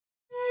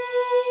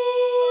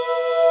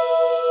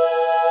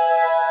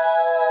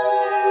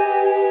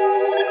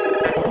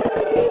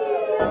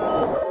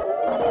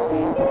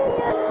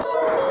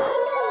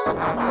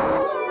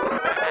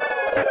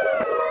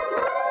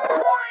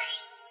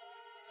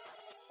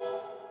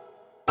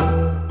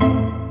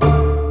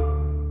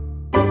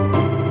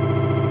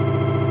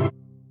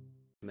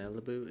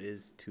Malibu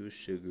is too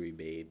sugary,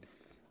 babes.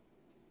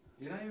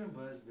 You're not even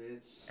buzzed,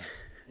 bitch.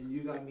 And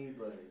you got me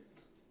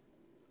buzzed.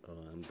 Oh,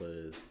 I'm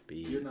buzzed,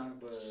 B. You're not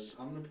buzzed.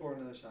 I'm gonna pour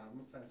another shot. I'm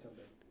gonna find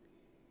something.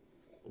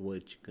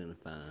 What you gonna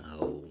find,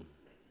 ho?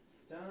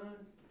 John,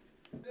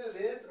 either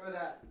this or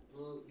that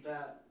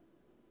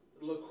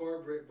liqueur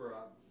Brit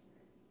brought.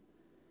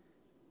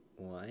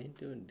 Well, I ain't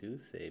doing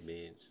Douce,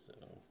 bitch, so.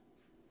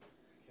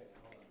 Okay,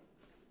 hold on.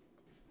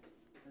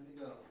 Let me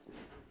go.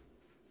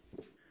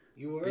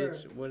 You were.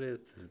 Bitch, what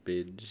is this,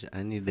 bitch?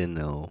 I need to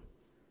know.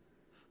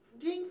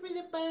 Drink for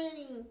the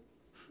bunny.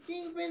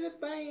 Drink for the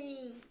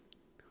bunny.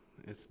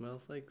 It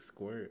smells like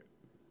squirt.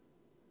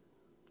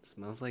 It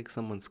smells like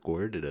someone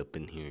squirted up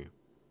in here.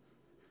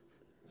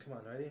 Come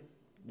on, ready?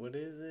 What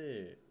is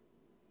it?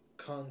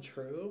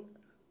 Contru.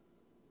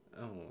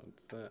 Oh,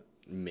 what's that?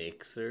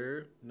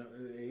 Mixer? No,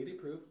 80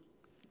 proof.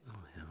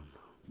 Oh, hell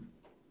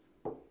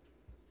no.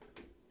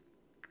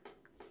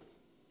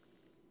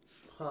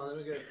 Hold on, let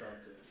me get a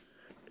seltzer.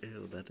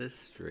 Ew, that is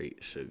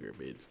straight sugar,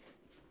 bitch.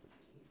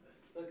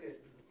 Look at.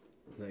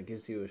 That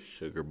gives you a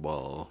sugar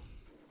ball.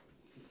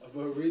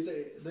 But read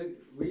the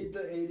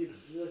 80.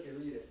 Look and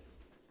read it.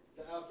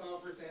 The alcohol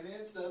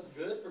percentage. That's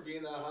good for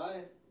being that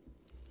high.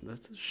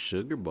 That's a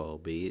sugar ball,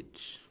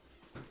 bitch.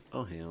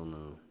 Oh, hell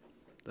no.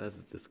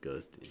 That's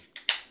disgusting.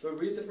 But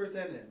read the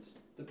percentage.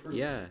 The proof.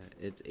 Yeah,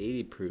 it's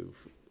 80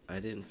 proof. I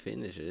didn't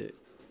finish it.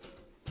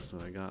 So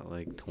I got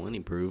like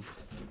 20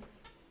 proof.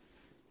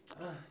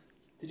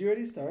 Did you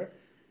already start?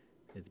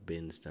 It's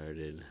been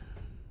started.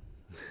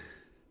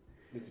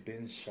 It's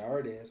been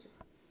sharded.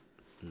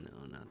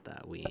 No, not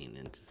that. We ain't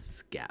into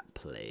scat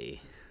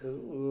play.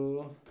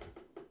 Ooh.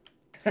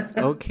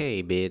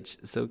 Okay,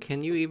 bitch. So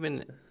can you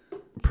even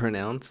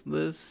pronounce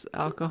this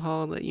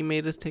alcohol that you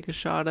made us take a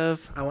shot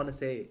of? I want to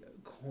say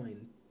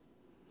coin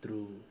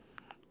through.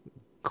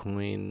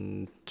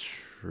 Coin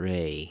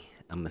tray,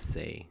 I'm gonna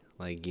say.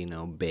 Like, you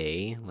know,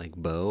 bay, like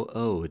bow.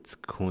 Oh, it's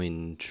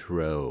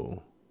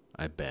Cointreau,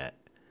 I bet.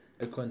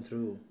 A coin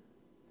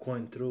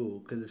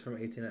through, because it's from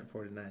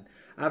 1849.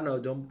 I don't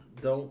know.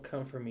 Don't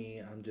come for me.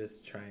 I'm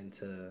just trying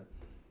to,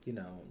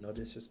 no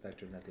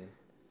disrespect or nothing.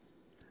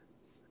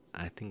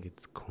 I think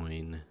it's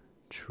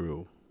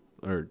Cointreau,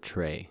 or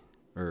tray,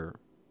 or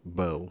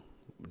bow.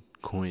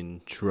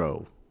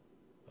 Cointreau.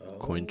 Oh,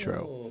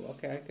 Cointreau.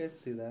 Okay, I could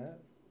see that.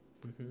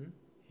 Mm-hmm.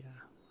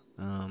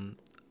 Yeah.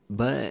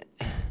 But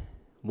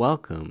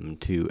welcome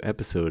to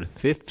episode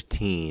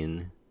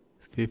 15.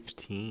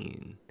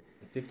 15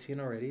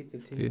 already?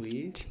 15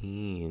 weeks?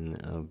 15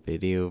 of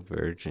Video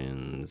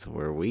Virgins,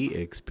 where we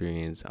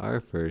experience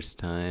our first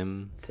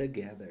time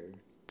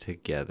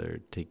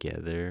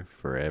together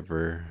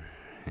forever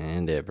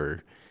and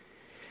ever.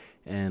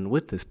 And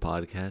with this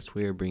podcast,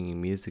 we are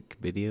bringing music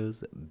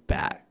videos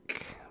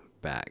back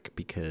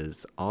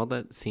because all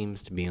that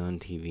seems to be on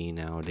TV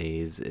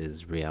nowadays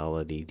is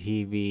reality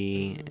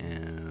TV,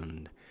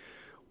 and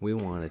we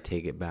want to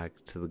take it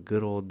back to the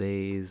good old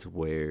days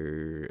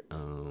where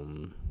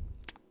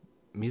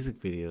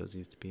music videos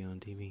used to be on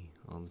TV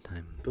all the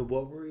time. But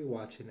what were we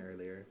watching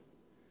earlier?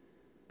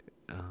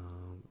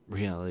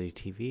 Reality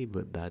TV,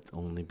 but that's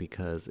only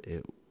because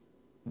it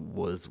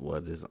was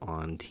what is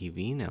on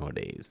TV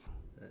nowadays.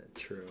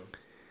 True.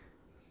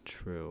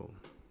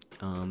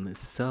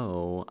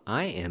 So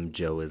I am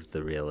Joe is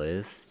the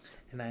realist.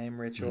 And I am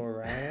Rachel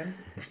Ryan.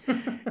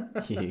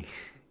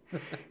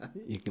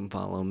 You can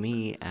follow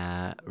me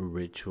at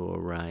Ritual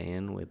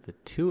Ryan with the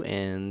 2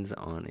 N's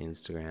on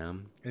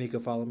Instagram. And you can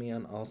follow me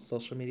on all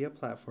social media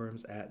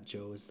platforms at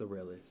Joe is the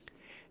realist.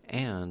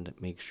 And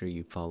make sure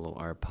you follow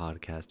our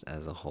podcast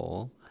as a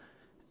whole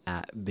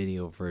at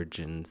Video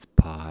Virgins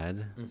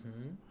Pod.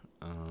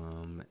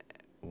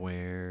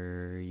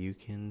 Where you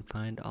can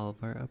find all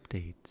of our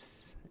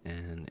updates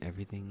and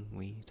everything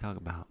we talk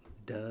about.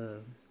 Duh.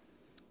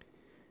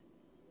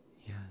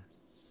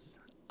 Yes.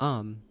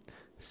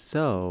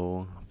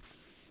 So,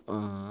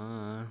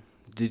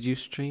 did you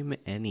stream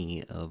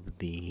any of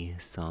the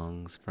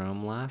songs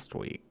from last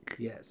week?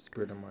 Yes,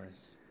 Bruno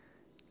Mars.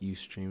 You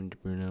streamed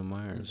Bruno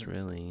Mars,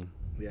 really?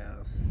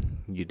 Yeah.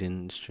 You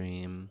didn't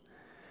stream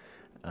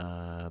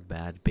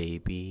Bad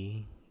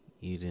Baby.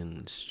 You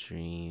didn't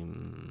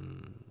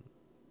stream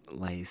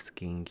Light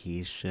Skin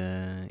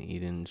Keisha. You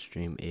didn't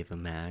stream Ava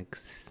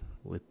Max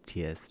with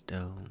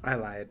Tiesto. I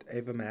lied.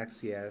 Ava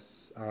Max,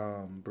 yes.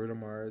 Bruno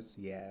Mars,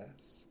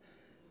 yes.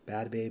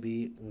 Bad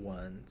Baby,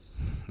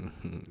 once.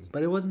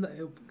 But it wasn't,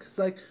 because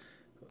like,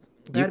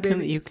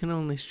 You can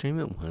only stream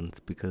it once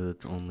because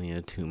it's only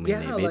a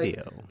 2-minute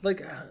video.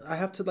 Like, I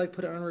have to, like,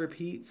 put it on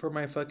repeat for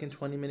my fucking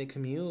 20-minute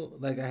commute.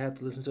 Like, I have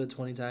to listen to it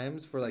 20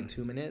 times for, like,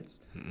 2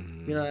 minutes.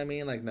 Mm-hmm. You know what I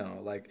mean? Like,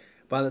 no. Like,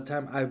 by the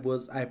time I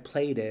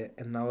played it,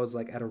 and I was,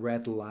 like, at a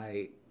red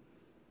light,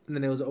 and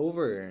then it was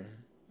over.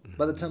 Mm-hmm.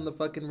 By the time the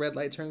fucking red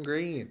light turned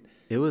green.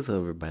 It was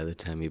over by the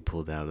time you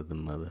pulled out of the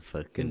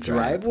motherfucking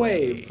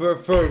driveway. For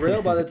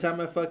real, by the time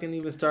I fucking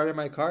even started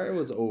my car, it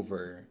was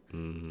over.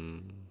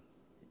 Mm-hmm.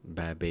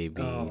 Bad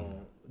Baby.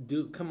 Oh,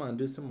 come on,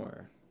 do some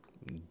more.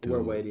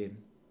 We're waiting.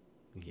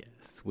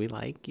 Yes, we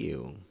like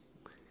you.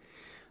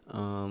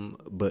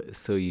 But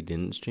so you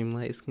didn't stream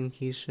Light Skin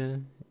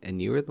Keisha? And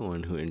you were the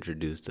one who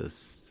introduced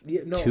us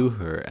No. to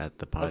her at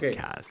the Okay.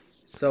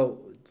 podcast.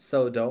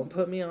 So don't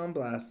put me on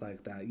blast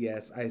like that.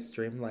 Yes, I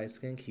streamed Light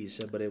Skin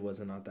Keisha, but it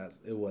wasn't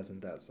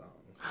that song.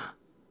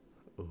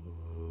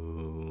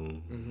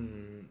 Ooh.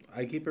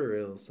 I keep it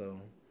real,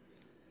 so.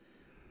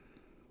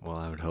 Well,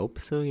 I would hope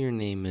so. Your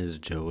name is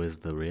Joe is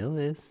the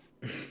realist.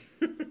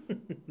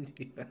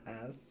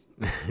 Yes.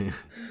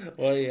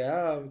 Well,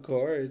 yeah, of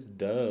course.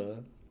 Duh.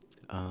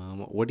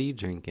 What are you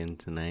drinking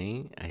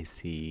tonight? I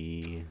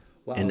see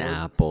Well, an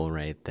apple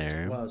right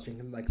there. Well, I was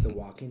drinking like the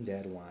Walking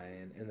Dead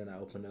wine, and then I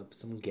opened up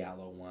some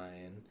Gallo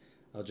wine.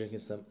 I was drinking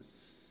some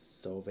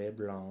Sauve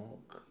Blanc.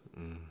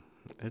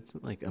 It's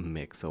like a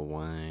mix of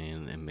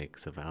wine, a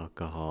mix of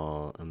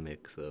alcohol, a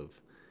mix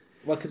of...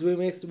 Well, because we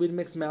mixed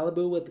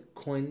Malibu with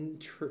oh,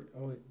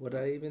 wait, what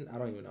I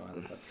don't even know how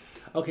the fuck.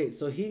 Okay,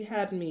 so he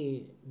had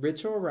me,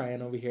 Rich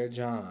Orion over here,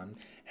 John,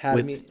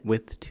 had me...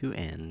 With two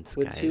N's,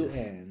 with guys. 2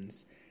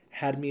 N's.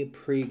 Had me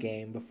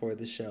pre-game before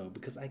the show,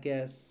 because I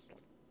guess,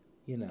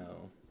 you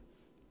know...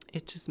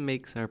 It just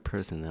makes our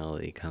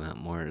personality come out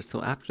more.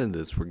 So after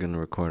this, we're going to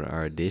record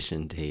our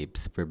audition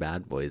tapes for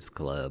Bad Boys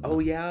Club. Oh,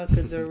 yeah,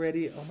 because they're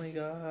ready. Oh, my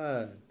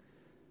God.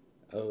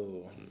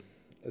 Oh,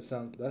 that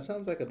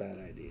sounds like a bad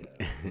idea.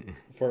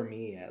 For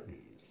me, at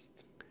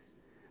least.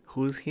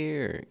 Who's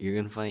here? You're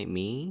going to fight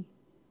me?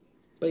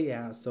 But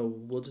yeah, so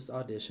we'll just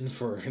audition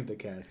for the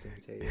casting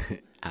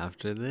tape.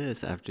 After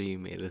this, after you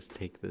made us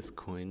take this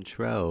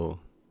cointro.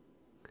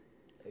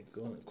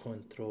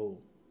 Cointro.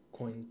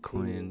 I'm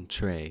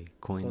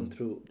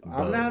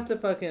going to have to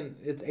fucking...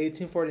 It's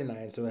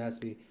 1849, so it has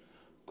to be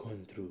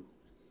cointro.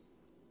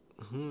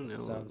 Who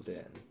knows?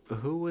 Something.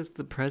 Who was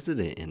the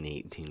president in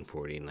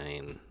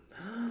 1849?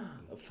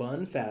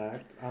 Fun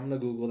fact. I'm going to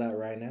Google that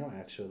right now,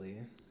 actually.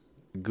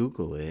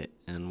 Google it,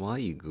 and while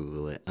you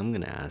Google it, I'm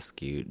going to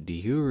ask you, do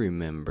you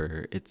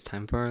remember? It's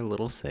time for our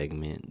little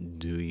segment.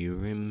 Do you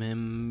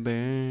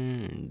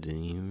remember? Do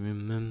you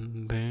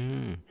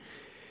remember?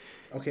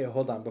 Okay,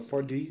 hold on.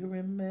 Before, do you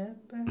remember?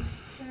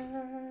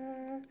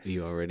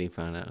 You already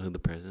found out who the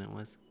president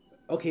was?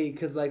 Okay,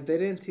 because, like, they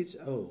didn't teach...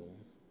 Oh.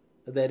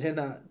 They did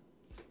not...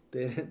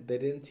 They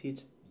didn't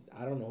teach...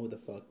 I don't know who the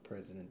fuck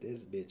president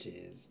this bitch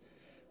is.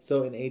 So,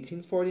 in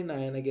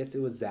 1849, I guess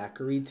it was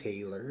Zachary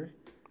Taylor.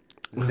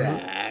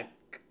 Zach.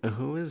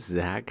 Who is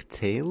Zach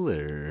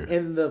Taylor?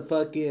 And the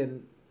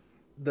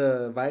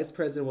vice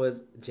president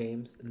was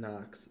James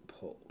Knox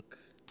Polk.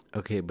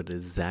 Okay, but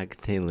is Zach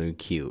Taylor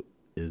cute?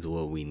 Is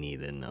what we need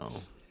to know.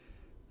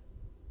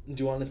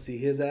 Do you want to see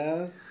his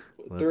ass?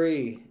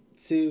 3,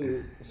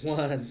 2,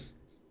 1.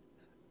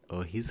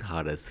 Oh, he's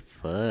hot as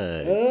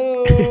fuck.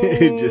 Oh,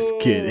 just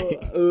kidding.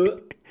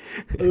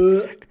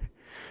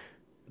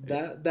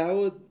 That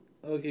would...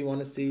 Okay, you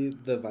want to see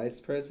the vice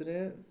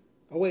president?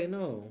 Oh, wait,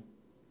 no.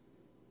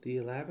 The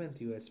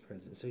 11th U.S.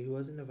 president. So he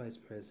wasn't a vice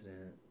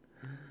president.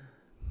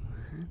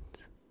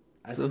 What?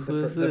 I So think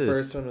who is the this?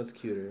 first one was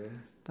cuter.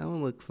 That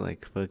one looks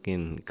like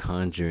fucking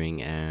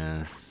Conjuring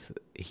ass.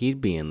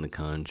 He'd be in The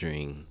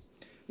Conjuring.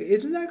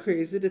 Isn't that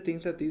crazy to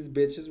think that these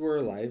bitches were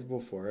alive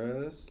before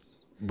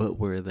us? But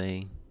were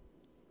they?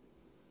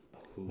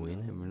 We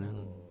never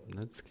know.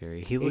 That's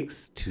scary. He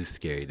looks too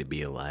scary to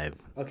be alive.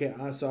 Okay,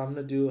 so I'm going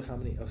to do how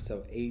many? Oh, so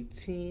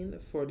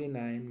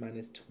 1849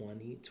 minus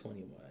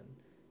 2021.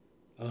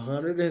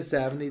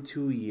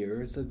 172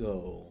 years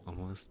ago.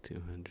 Almost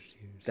 200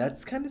 years.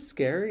 That's kind of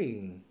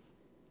scary.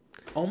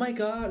 Oh my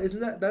God,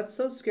 that's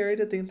so scary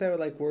to think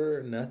that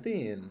we're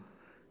nothing.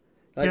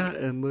 Like, yeah,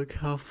 and look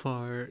how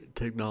far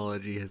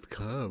technology has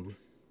come.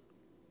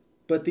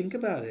 But think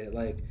about it,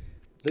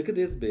 look at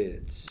this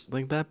bitch.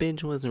 Like, that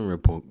bitch wasn't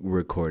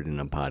recording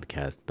a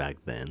podcast back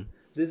then.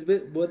 This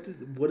bitch, what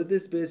did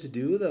this bitch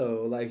do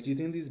though? Like, do you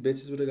think these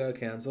bitches would have got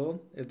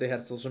canceled if they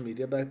had social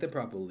media back then?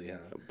 Probably, huh?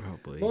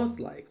 Probably. Most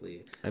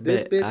likely. I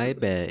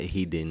bet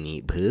he didn't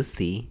eat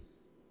pussy.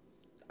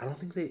 I don't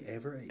think they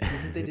ever... You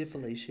think they did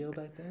fellatio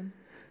back then?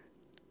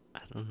 I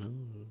don't know.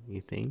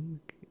 You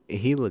think?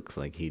 He looks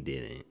like he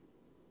didn't.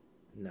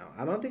 No,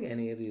 I don't think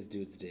any of these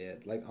dudes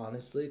did. Like,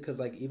 honestly, because,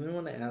 like, even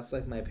when I asked,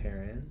 like, my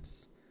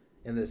parents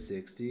in the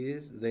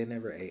 60s, they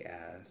never ate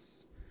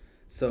ass.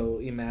 So,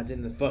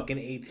 imagine the fucking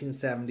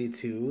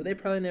 1872. They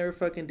probably never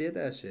fucking did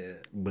that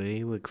shit. But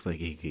he looks like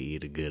he could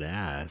eat a good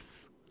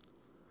ass.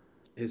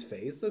 His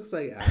face looks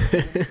like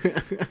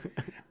ass.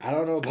 I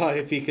don't know about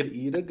if he could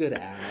eat a good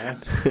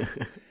ass.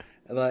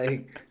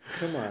 Like,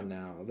 come on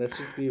now. Let's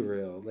just be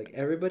real. Like,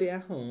 everybody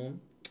at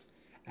home,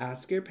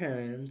 ask your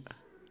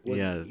parents,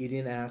 was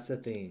eating ass a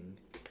thing?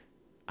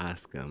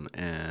 Ask them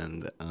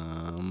and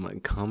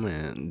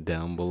comment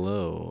down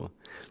below.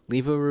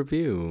 Leave a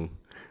review.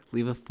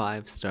 Leave a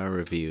 5-star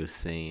review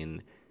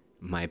saying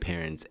my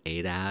parents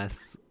ate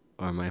ass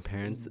or my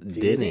parents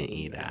didn't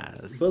eat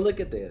ass. But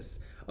look at this.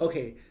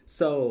 Okay,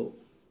 so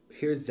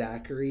here's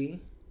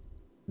Zachary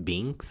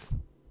Binks.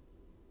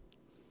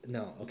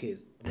 No, okay,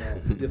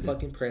 well, the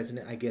fucking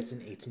president, I guess in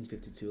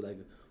 1852, like,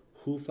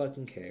 who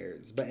fucking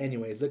cares? But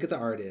anyways, look at the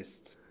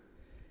artist.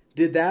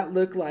 Did that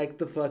look like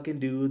the fucking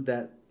dude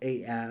that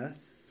ate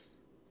ass?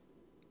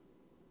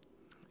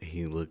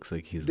 He looks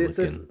like he's This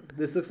looking.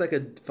 this looks like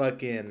a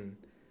fucking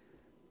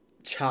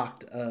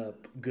chalked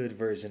up good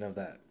version of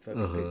that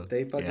fucking pic.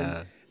 They fucking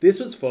yeah. This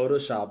was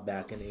photoshopped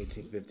back in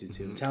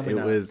 1852. Tell me It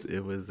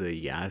not. was a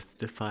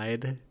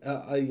yastified.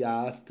 A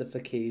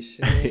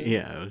yastification.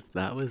 Yeah,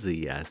 that was a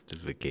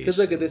yastification. Because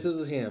look at this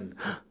is him.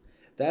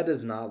 That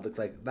does not look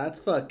like that's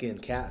fucking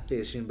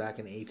catfishing back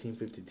in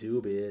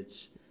 1852,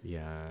 bitch.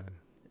 Yeah.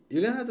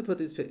 You're gonna have to put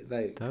these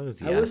like That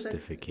was I wish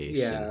yastification.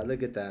 yeah,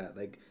 look at that.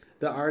 Like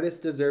the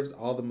artist deserves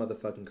all the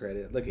motherfucking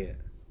credit. Look at.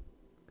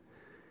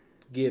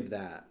 Give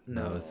that.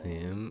 No. That was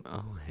him.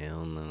 Oh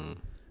hell no.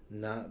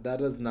 Not that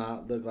does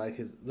not look like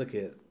his. Look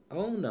at.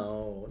 Oh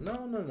no,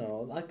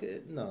 no. Like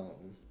it, no.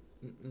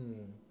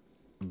 Mm-mm.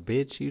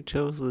 Bitch, you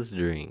chose this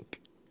drink.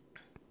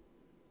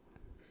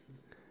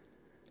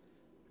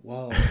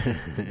 Wow.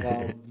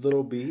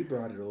 Little B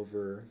brought it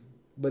over,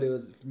 but it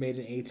was made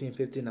in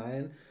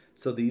 1859.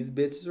 So these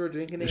bitches were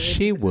drinking it.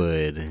 She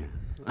would.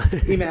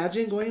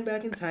 Imagine going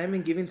back in time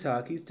and giving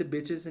talkies to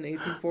bitches in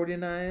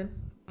 1849.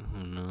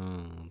 Oh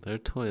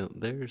no,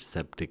 their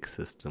septic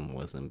system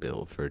wasn't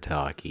built for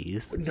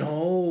talkies. No,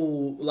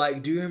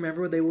 like, do you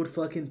remember they would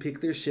fucking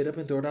pick their shit up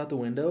and throw it out the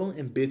window,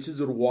 and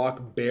bitches would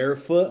walk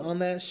barefoot on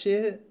that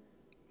shit?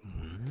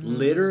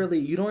 Literally,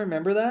 you don't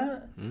remember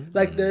that?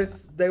 Like,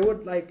 they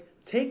would like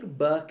take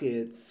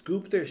buckets,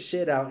 scoop their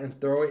shit out, and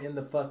throw it in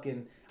the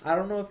fucking. I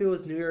don't know if it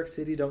was New York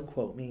City. Don't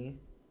quote me.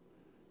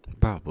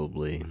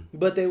 Probably.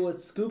 But they would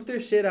scoop their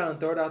shit out and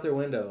throw it out their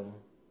window.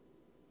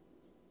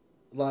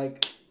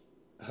 Like,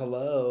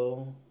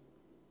 hello.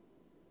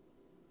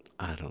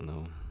 I don't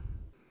know.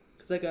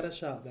 Because I got a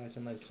shot back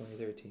in, like,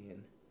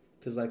 2013.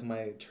 Because, like,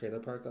 my trailer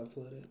park got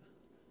flooded.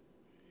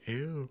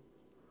 Ew.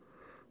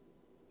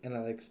 And I,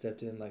 like,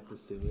 stepped in, like, the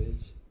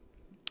sewage.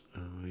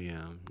 Oh,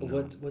 yeah.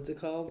 No. What's it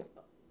called?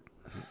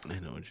 I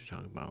know what you're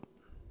talking about.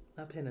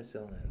 Not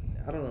penicillin.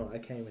 I don't know. I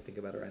can't even think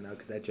about it right now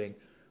because I drank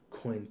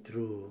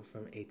Cointreau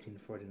from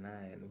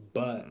 1849.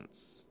 But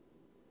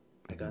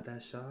I got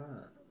that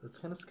shot. That's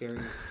kind of scary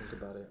to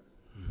think about it.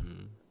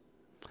 Mm-hmm.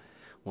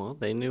 Well,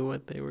 they knew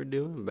what they were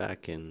doing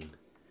back in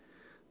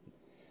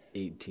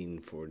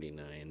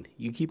 1849.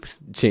 You keep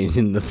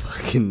changing the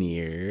fucking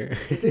year.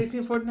 It's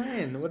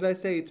 1849. What did I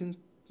say?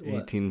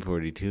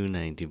 1842,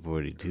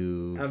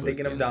 1942. I'm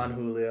thinking of Don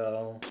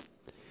Julio.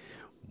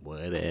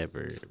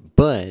 Whatever.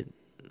 But,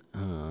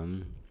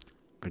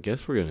 I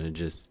guess we're going to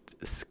just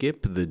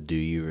skip the Do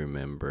You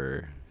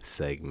Remember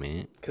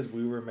segment. Because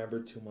we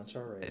remembered too much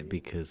already.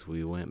 Because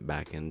we went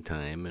back in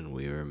time and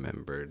we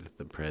remembered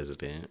the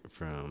president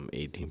from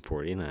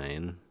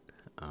 1849.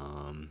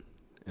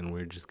 And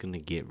we're just going to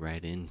get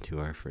right into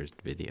our first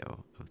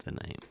video of the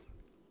night.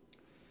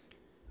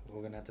 We're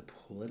going to have to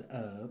pull it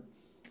up.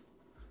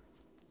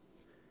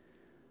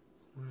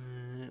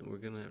 What? We're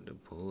going to have to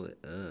pull it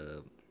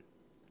up.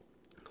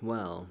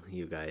 Well,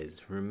 you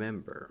guys,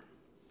 remember,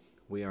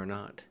 we are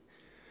not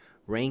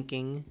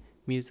ranking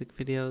music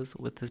videos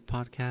with this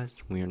podcast.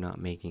 We are not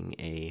making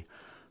a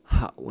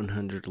Hot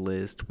 100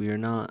 list. We are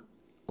not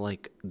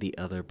like the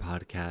other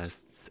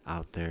podcasts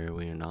out there.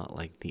 We are not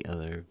like the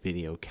other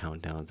video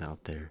countdowns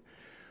out there.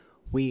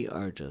 We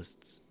are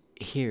just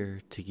here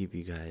to give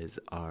you guys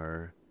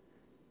our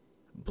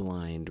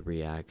blind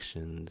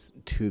reactions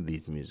to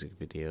these music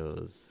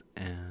videos,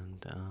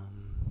 and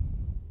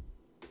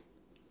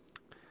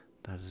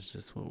that is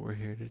just what we're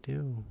here to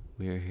do.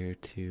 We are here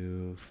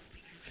to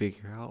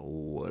figure out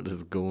what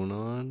is going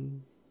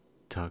on,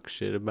 talk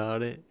shit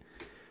about it,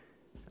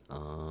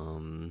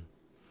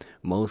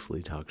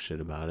 mostly talk shit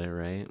about it,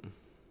 right?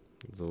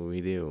 That's what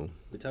we do.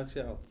 We talk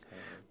shit all the time.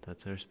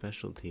 That's our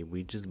specialty.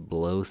 We just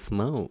blow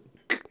smoke.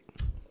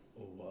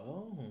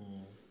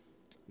 Whoa.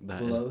 That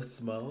Blow is,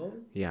 smoke?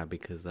 yeah,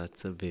 because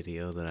that's a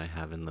video that I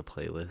have in the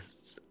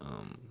playlist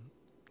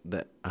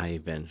that I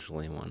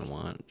eventually want to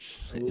watch.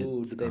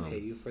 Ooh, did they pay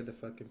you for the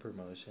fucking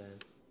promotion?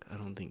 I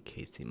don't think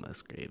Casey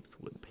Musgraves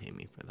would pay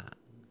me for that.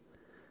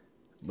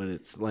 But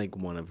it's like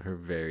one of her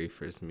very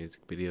first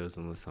music videos,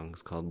 and the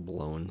song's called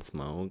Blowin'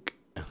 Smoke.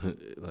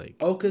 Like,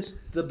 oh, because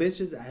the bitch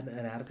is an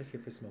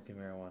advocate for smoking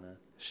marijuana.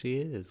 She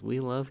is. We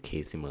love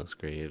Casey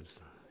Musgraves.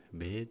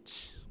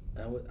 Bitch.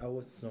 I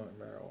would snort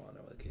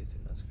marijuana with Casey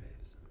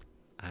Musgraves.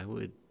 I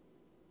would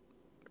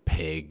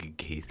peg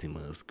Casey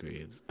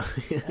Musgraves. Oh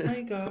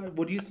my god.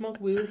 Would you smoke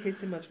weed with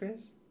Casey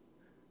Musgraves?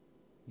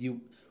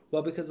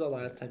 Well, because the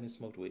last time you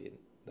smoked weed,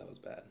 that was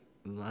bad.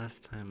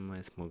 Last time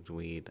I smoked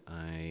weed,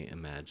 I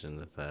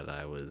imagined that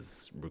I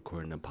was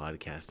recording a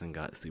podcast and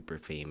got super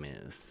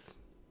famous.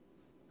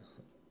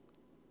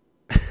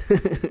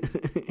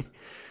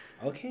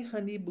 Okay,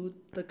 honey, boot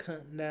the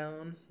cunt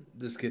down.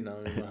 Just kidding, I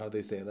don't even know how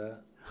they say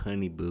that.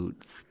 Honey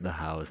boots the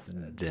house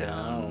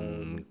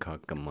down.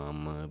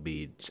 Cockamama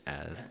beach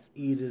ass.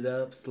 Eat it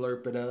up,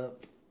 slurp it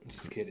up.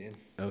 Just kidding.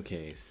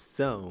 Okay,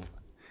 so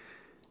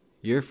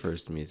your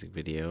first music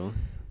video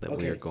that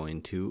we are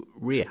going to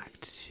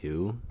react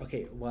to.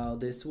 Okay, well,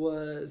 this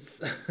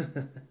was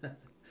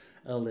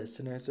a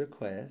listener's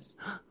request.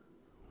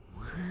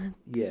 What?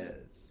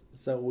 Yes.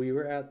 So we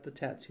were at the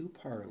tattoo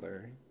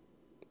parlor,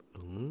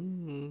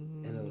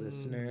 Ooh. and a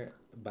listener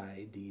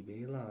by D.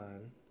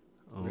 Malone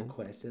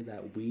requested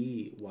that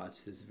we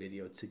watch this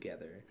video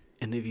together.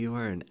 And if you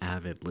are an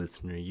avid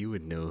listener, you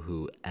would know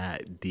who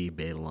at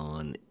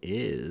D-Balon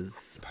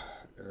is.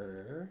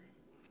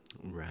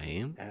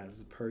 Right.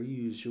 As per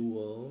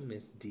usual,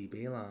 Miss D.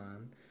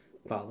 Balon.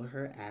 Follow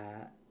her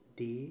at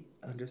D_Balon.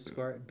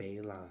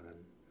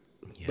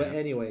 Yeah. But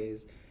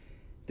anyways,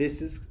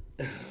 this is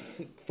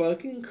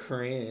fucking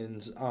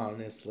cringe,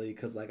 honestly,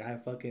 because like I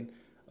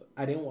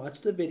didn't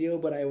watch the video,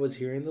 but I was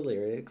hearing the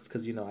lyrics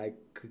because I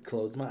could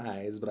close my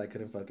eyes, but I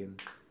couldn't fucking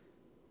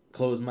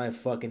close my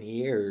fucking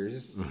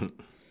ears.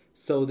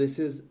 So this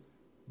is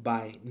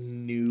by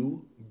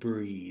New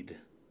Breed.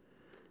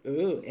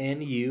 Ooh,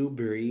 NU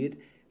Breed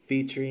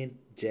featuring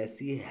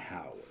Jesse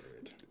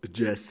Howard.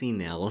 Jesse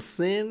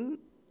Nelson?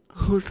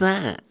 Who's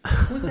that?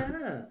 Who's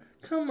that?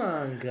 Come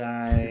on,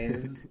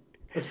 guys.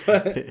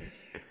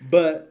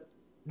 but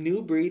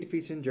New Breed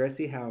featuring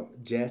Jesse Howard.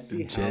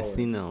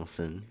 Jesse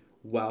Nelson.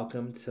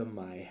 Welcome to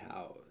my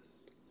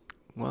house.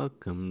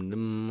 Welcome to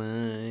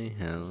my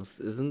house.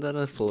 Isn't that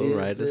a Flo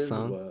Rida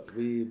song? This is what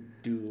we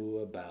do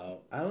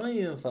about... I don't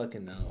even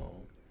fucking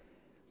know.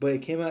 But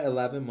it came out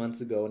 11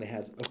 months ago and it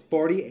has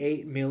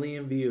 48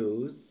 million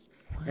views.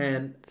 What?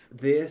 And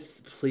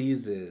this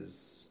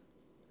pleases.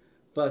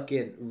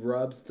 Fucking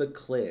rubs the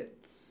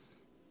clits.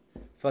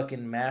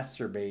 Fucking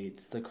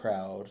masturbates the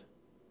crowd.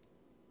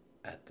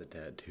 At the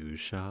tattoo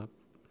shop?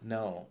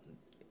 No.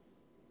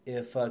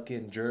 It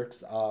fucking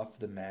jerks off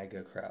the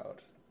MAGA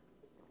crowd.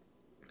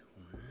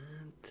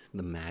 What?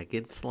 The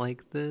maggots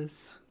like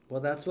this?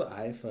 Well, that's what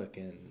I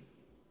fucking...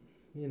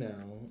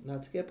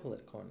 not to get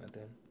political or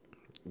nothing.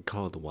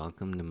 Called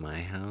Welcome to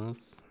My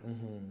House?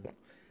 Mm-hmm.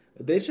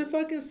 They should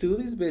fucking sue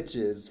these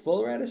bitches.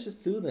 Flo Rida should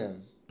sue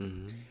them.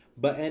 Mm-hmm.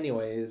 But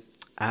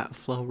anyways... At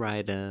Flo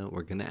Rida,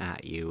 we're gonna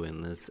at you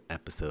in this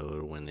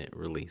episode when it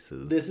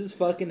releases. This is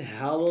fucking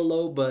hella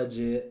low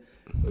budget.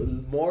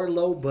 More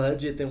low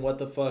budget than what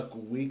the fuck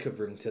we could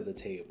bring to the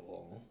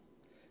table.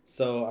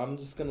 So I'm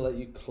just gonna let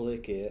you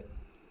click it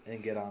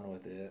and get on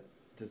with it.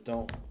 Just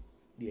don't...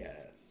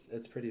 Yes,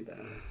 it's pretty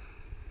bad.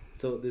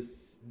 So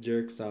this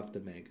jerks off the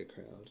MAGA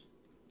crowd.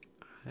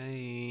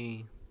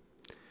 I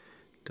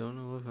don't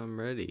know if I'm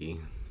ready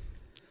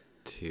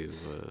to...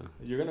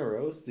 You're gonna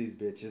roast these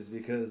bitches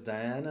because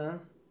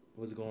Diana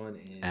was going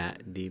in.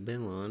 At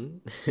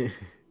D-Balon.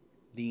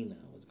 Dina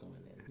was going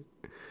in.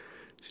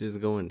 She was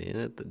going in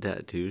at the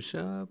tattoo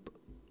shop?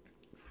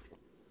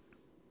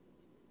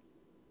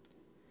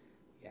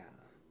 Yeah.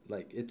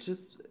 Like, it's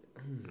just...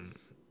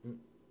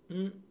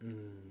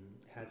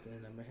 Had to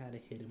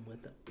hit him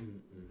with the...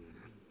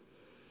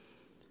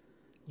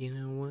 You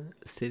know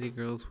what? City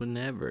girls would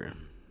never.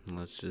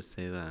 Let's just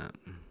say that.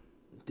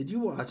 Did you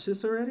watch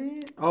this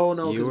already? Oh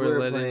no, you because we were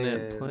letting playing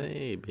it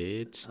play,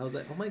 bitch. I was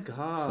like, oh my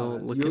god. So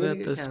looking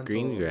at the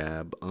screen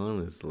grab,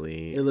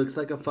 honestly, it looks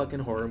like a fucking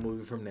horror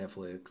movie from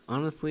Netflix.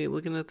 Honestly,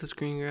 looking at the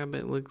screen grab,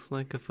 it looks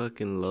like a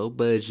fucking low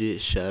budget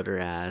Shudder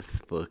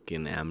ass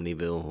fucking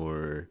Amityville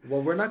horror.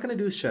 Well, we're not gonna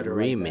do Shudder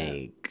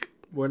remake. Like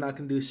we're not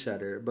gonna do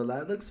Shudder, but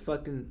that looks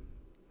fucking.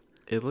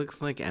 It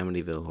looks like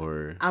Amityville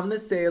horror. I'm gonna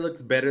say it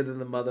looks better than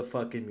the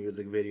motherfucking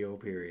music video.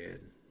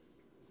 Period.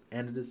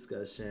 End of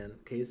discussion.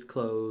 Case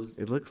closed.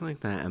 It looks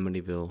like that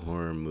Amityville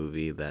horror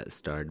movie that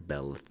starred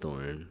Bella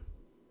Thorne.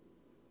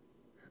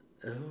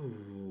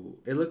 Oh,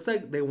 it looks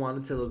like they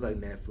wanted to look like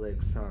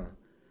Netflix, huh?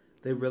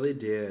 They really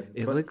did.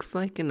 It looks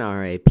like an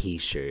RIP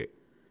shirt.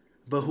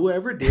 But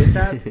whoever did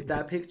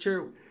that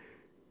picture,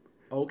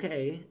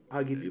 okay,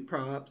 I'll give you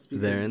props.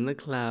 Because, they're in the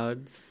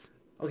clouds.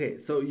 Okay,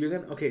 so you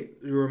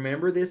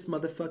remember this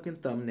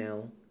motherfucking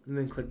thumbnail and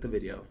then click the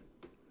video.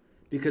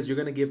 Because you're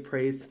going to give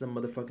praise to the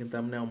motherfucking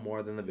thumbnail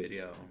more than the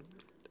video.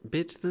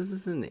 Bitch, this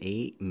is an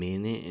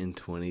 8-minute and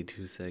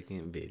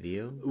 22-second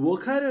video. We'll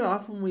cut it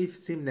off when we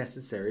seem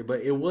necessary,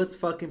 but it was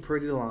fucking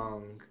pretty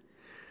long.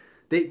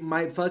 The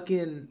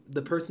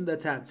person that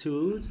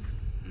tattooed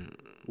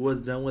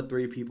was done with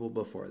 3 people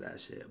before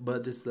that shit.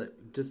 But just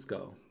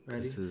go.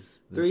 Ready?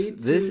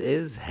 This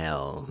is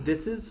hell.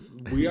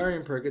 We are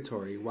in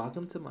purgatory.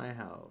 Welcome to my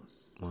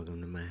house.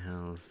 Welcome to my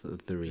house.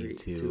 3,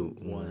 2,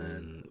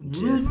 1.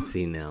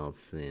 Jesse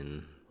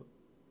Nelson.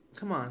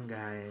 Come on,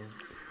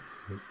 guys.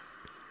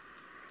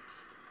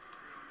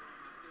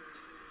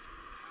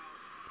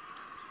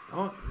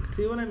 Oh,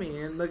 see what I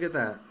mean? Look at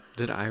that.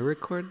 Did I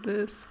record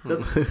this?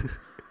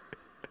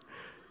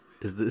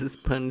 Is this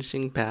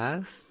punishing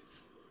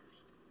past?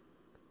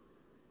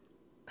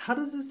 How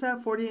does this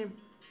have 48?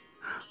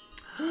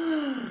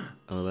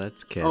 Oh,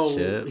 that's ketchup.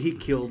 Oh, he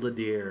killed a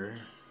deer.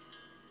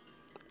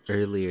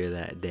 Earlier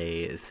that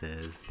day, it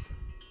says.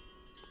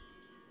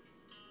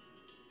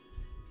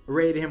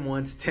 Rate him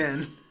 1 to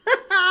 10.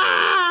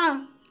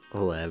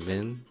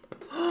 11.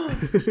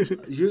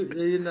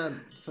 You're not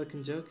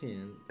fucking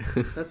joking.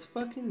 That's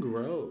fucking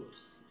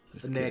gross.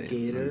 That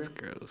gator. That's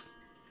gross.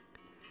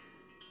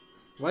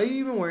 Why are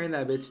you even wearing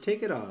that, bitch?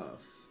 Take it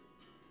off.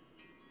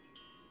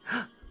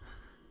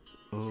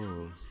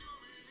 Oh.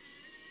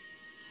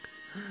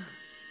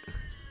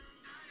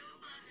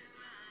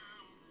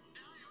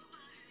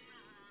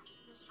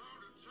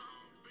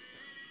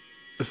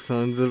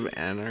 Sons of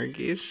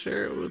Anarchy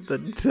shirt with the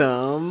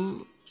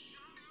tum.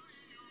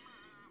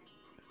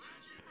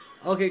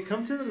 Okay,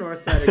 come to the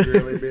north side of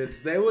Greeley,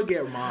 bitch. They will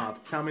get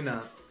mobbed. Tell me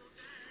not.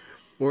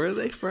 Where are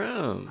they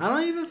from? I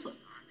don't even...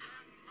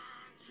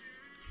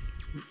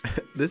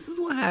 This is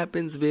what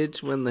happens,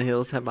 bitch, when the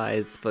Hills Have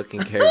Eyes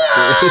fucking character.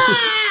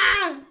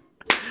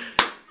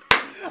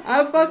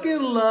 I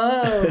fucking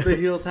love the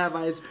Hills Have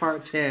Eyes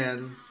Part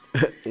 10.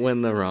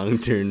 When the Wrong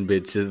Turn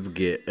bitches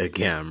get a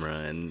camera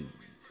and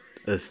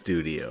a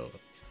studio.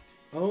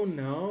 Oh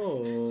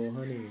no,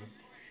 honey.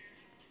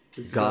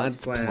 This is God's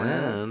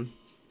plan.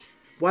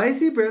 Why is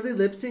he barely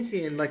lip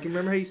syncing? Like, you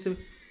remember how you said...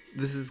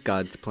 This is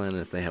God's plan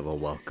as they have a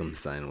welcome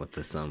sign with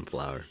the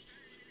sunflower.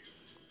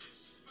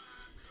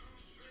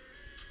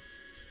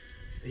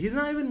 He's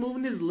not even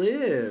moving his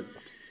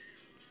lips.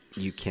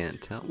 You can't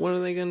tell. What are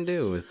they going to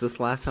do? Is this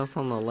last house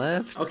on the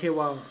left? Okay,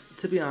 well,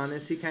 to be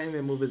honest, he can't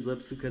even move his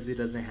lips because he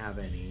doesn't have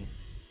any.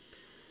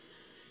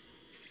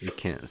 You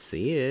can't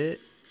see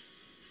it.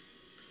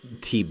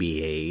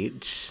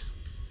 TBH.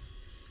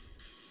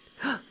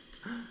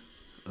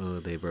 Oh,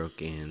 they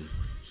broke in.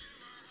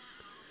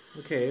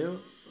 Okay.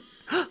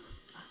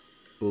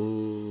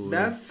 Ooh,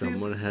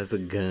 someone has a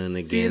gun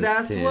against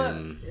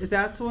him.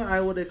 That's what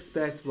I would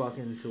expect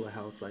walking into a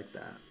house like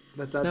that.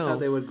 That's how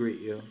they would greet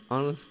you.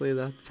 Honestly,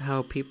 that's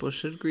how people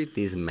should greet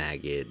these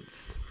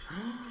maggots.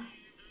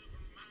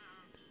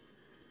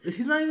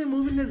 He's not even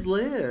moving his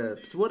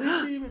lips. What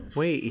is he even...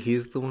 Wait,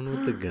 he's the one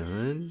with the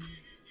gun?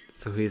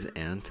 So he's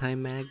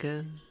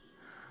anti-MAGA?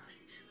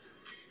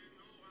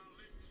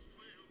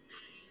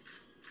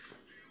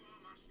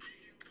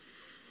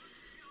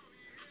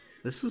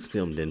 This was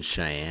filmed in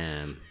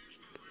Cheyenne.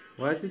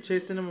 Why is he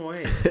chasing him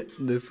away?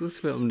 This was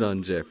filmed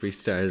on Jeffree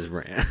Star's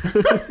ranch.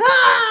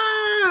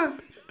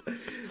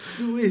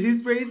 Dude,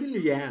 he's raising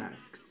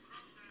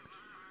yaks.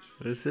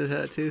 What does the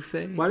tattoo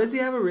say? Why does he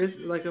have a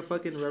wrist like a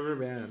fucking rubber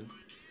band?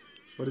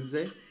 What does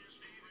it say?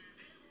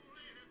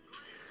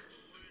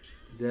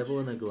 Devil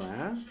in a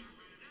glass?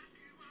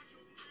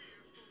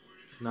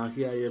 Knock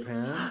you out your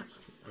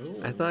pants? Oh.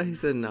 I thought he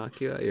said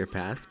knock you out your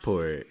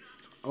passport.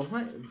 Oh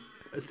my...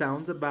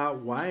 Sounds about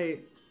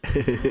white.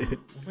 Oh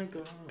my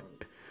god.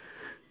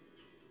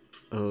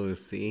 Oh,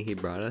 see? He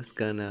brought us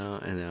gun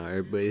out and now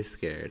everybody's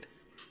scared.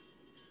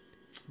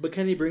 But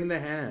can he bring the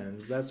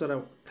hands? That's what I...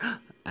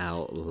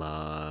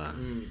 Outlaw.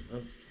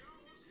 Oh.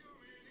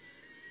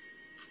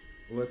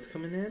 What's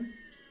coming in?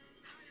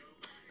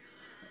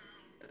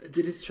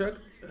 Did his truck...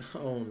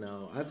 Oh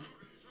no.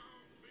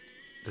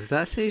 Does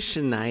that say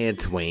Shania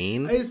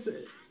Twain?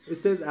 It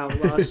says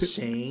Outlaw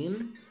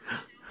Shane.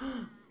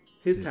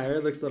 His tire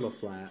looks a little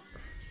flat.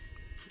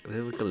 They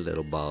look a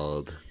little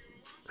bald.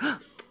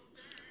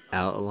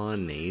 Outlaw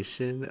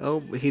Nation?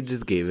 Oh, he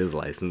just gave his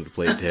license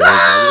plate to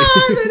everybody.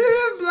 They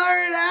didn't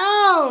blur it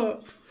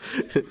out!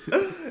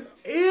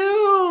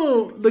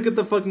 Ew! Look at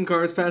the fucking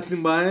cars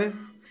passing by.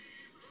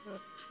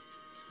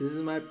 This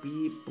is my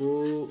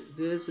people.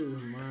 This is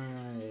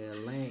my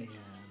land.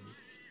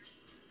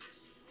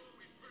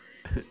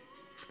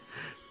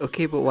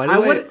 Okay, but why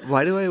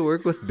do I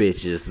work with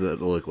bitches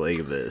that look like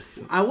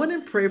this? I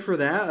wouldn't pray for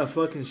that. A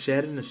fucking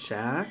shed in a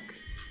shack.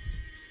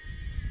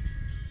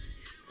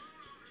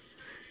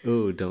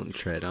 Ooh, don't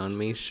tread on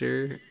me,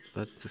 sure.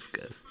 That's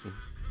disgusting.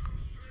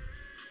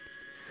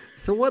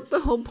 So what the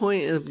whole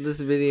point of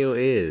this video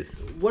is?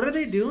 What are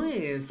they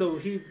doing? So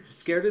he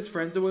scared his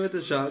friends away with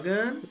a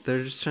shotgun?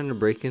 They're just trying to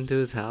break into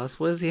his house?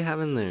 What does he have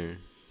in there?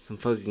 Some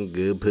fucking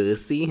good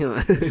pussy?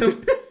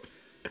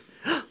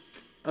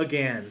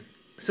 Again.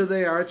 So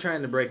they are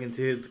trying to break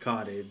into his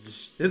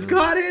cottage. His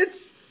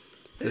cottage?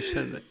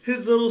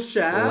 His little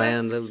shack?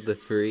 Land of the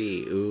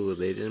free. Ooh,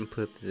 they didn't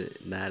put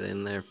that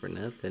in there for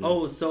nothing.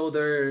 Oh, so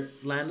they're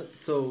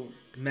so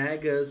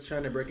MAGA's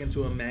trying to break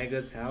into a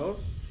MAGA's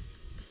house?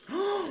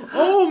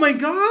 Oh my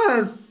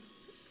god!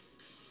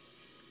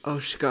 Oh,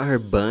 she got her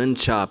bun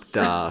chopped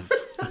off.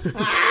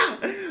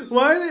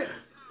 Why are they...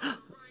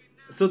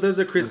 So there's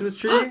a Christmas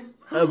tree?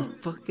 A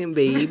fucking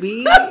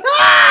baby?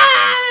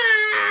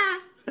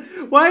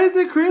 Why is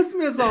it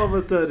Christmas all of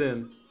a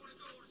sudden?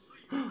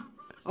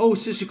 Oh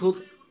shit, she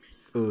closed...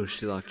 Ooh,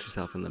 she locked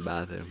herself in the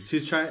bathroom.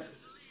 She's trying...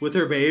 With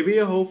her baby,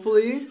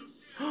 hopefully?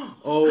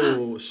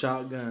 Oh,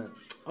 shotgun.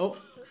 Oh,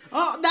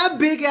 that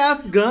big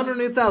ass gun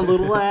underneath that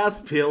little ass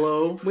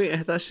pillow. Wait, I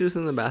thought she was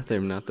in the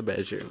bathroom, not the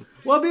bedroom.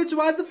 Well, bitch,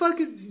 why the fuck...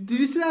 Did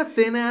you see that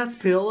thin ass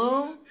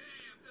pillow?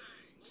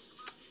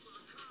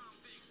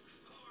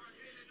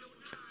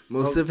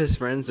 Most of his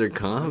friends are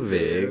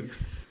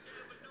convicts.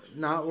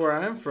 Not where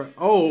I'm from.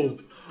 Oh.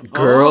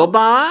 Girl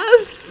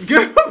boss?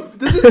 Girl...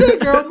 Did you say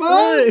girl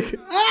boss?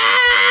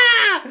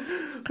 Ah!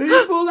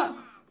 He pulled out...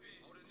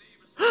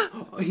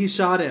 Oh, he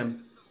shot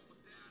him.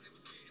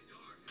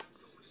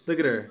 Look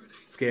at her.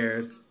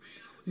 Scared.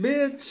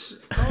 Bitch.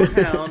 Oh,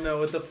 hell no.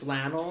 With the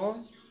flannel.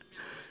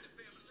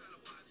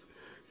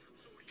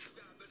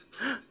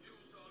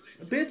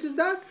 Bitch, is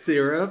that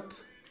syrup?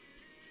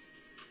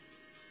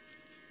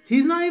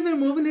 He's not even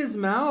moving his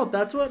mouth.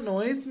 That's what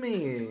annoys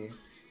me.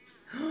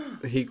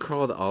 He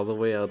crawled all the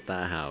way out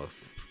that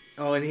house.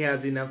 Oh, and he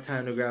has enough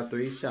time to grab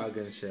 3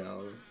 shotgun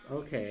shells.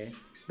 Okay.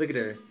 Look at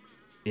her.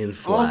 In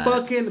All flats.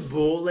 fucking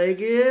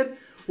bow-legged.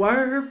 Why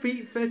are her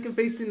feet fucking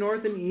facing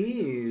north and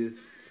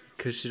east?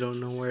 Because she don't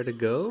know where to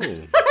go.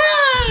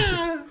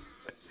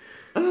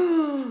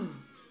 Oh,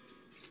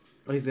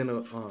 he's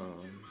gonna.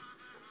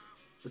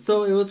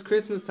 So it was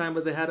Christmas time,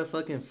 but they had a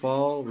fucking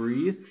fall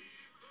wreath.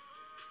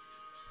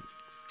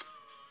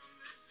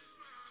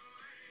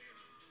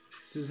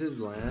 This is his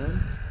land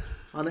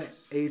on an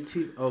AT.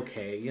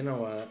 Okay, you know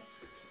what?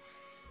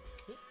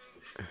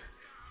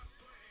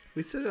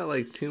 We still got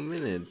like 2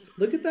 minutes.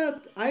 Look at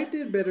that. I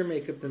did better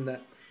makeup than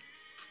that.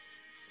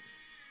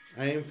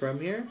 I am from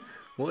here.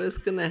 What is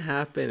gonna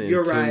happen in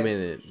You're 2 right.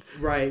 minutes?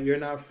 Right, you're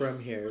not from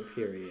here.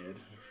 Period.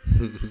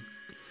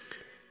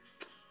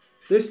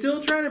 They're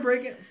still trying to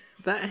break it.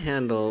 That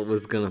handle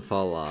was gonna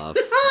fall off.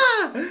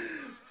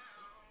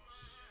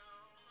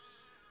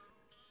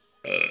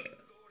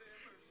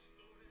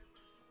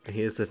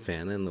 He has a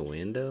fan in the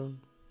window?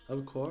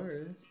 Of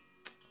course.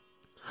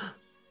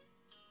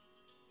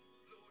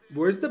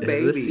 Where's the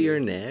baby? Is this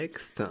your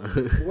next?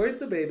 Where's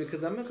the baby?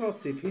 Because I'm going to call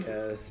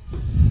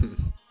CPS.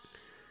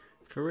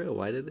 For real,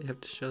 why did they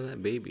have to show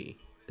that baby?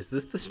 Is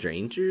this the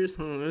strangers?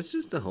 It's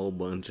just a whole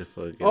bunch of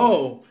fucking...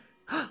 Oh!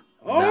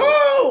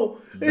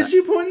 Oh! Is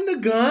she pointing a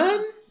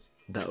gun?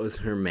 That was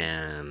her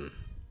man.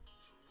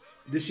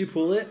 Did she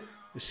pull it?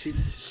 She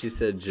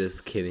said,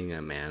 just kidding,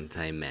 I'm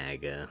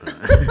anti-MAGA.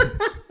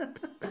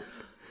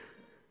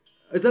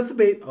 Is that the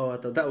baby? Oh, I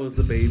thought that was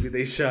the baby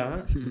they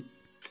shot.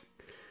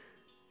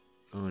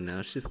 Oh,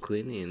 now she's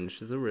cleaning.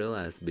 She's a real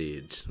ass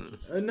bitch.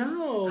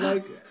 No,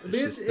 like,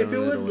 bitch, if it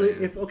was...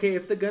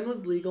 if the gun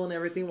was legal and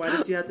everything, why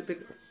did you have to pick...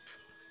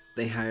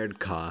 They hired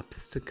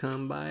cops to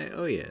come by?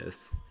 Oh,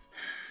 yes.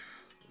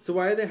 So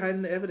why are they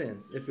hiding the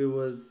evidence if it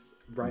was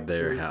their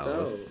rightfully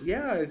house? so?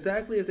 Yeah,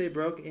 exactly. If they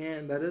broke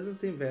in, that doesn't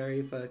seem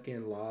very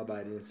fucking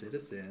law-abiding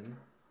citizen.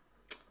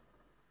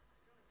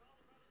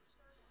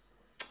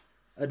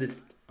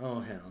 Oh,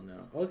 hell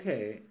no.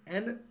 Okay,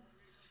 and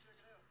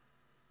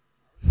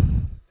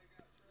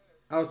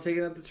I was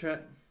taking out the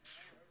track.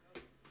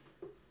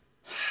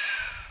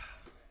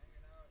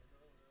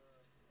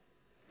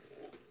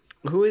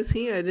 Who is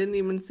he? I didn't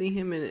even see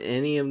him in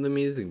any of the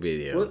music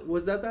video. What,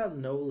 was that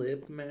no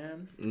lip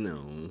man?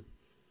 No.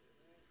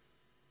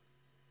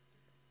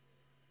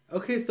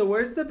 Okay, so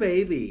where's the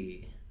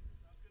baby?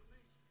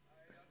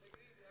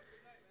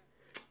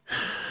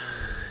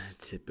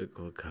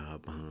 Typical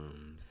cop,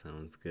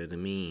 sounds good to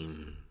me.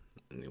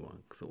 And he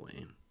walks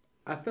away.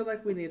 I feel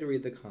like we need to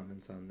read the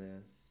comments on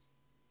this.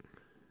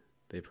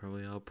 They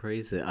probably all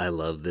praise it. I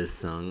love this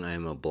song. I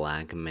am a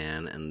black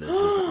man, and this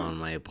is on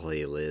my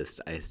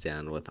playlist. I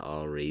stand with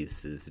all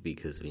races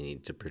because we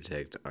need to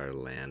protect our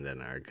land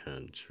and our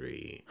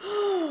country.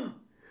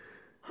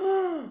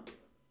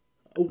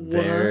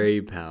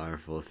 Very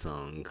powerful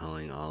song,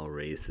 calling all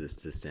races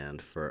to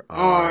stand for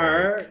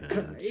our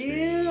country.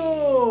 Ew!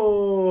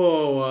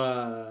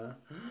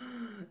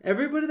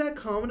 Everybody that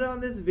commented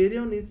on this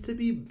video needs to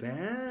be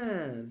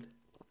banned.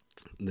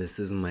 This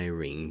is my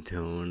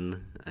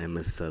ringtone. I'm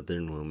a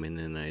Southern woman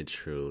and I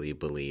truly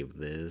believe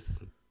this.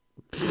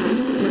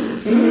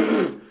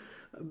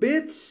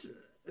 Bitch,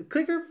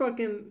 click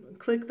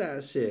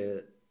that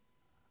shit.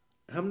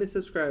 How many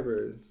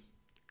subscribers?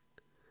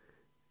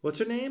 What's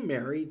her name?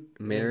 Mary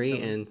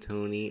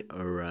Antoni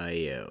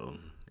Arroyo.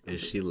 Is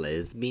she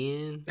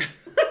lesbian?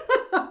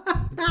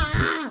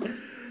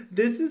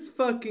 This is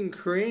fucking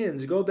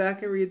cringe. Go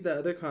back and read the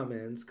other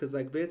comments. Cause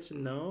like, bitch,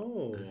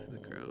 no. This is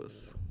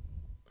gross.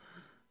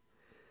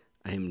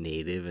 I'm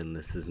native and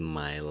this is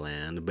my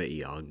land, but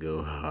y'all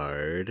go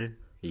hard.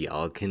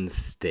 Y'all can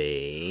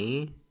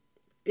stay.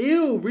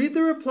 Ew, read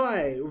the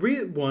reply.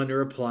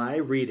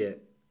 Read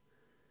it.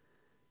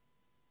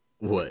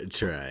 What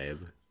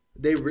tribe?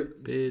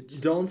 Bitch.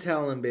 Don't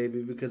tell them,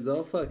 baby, because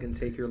they'll fucking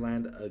take your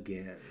land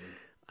again.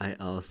 I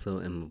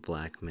also am a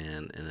black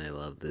man and I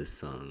love this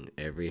song.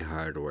 Every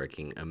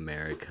hardworking,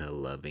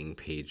 America-loving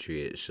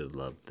patriot should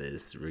love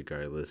this,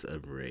 regardless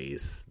of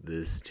race.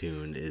 This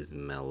tune is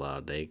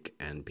melodic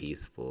and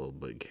peaceful,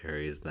 but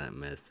carries that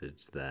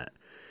message that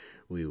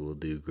we will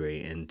do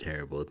great and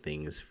terrible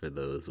things for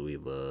those we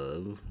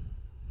love.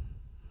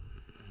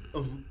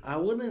 I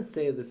wouldn't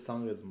say this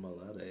song is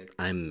melodic.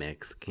 I'm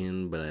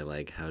Mexican, but I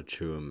like how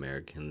true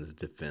Americans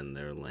defend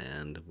their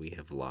land. We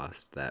have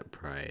lost that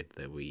pride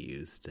that we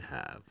used to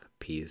have.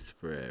 Peace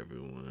for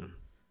everyone.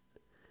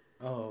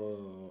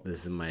 Oh.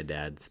 This is my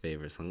dad's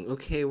favorite song.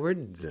 Okay, we're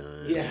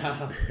done.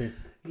 Yeah.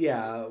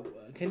 Yeah.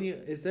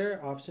 Is there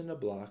an option to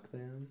block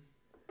them?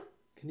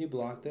 Can you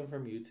block them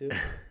from YouTube?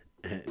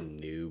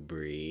 New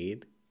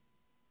breed?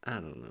 I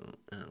don't know.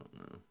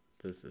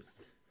 This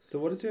is... So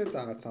what is your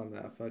thoughts on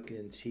that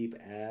fucking cheap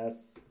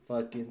ass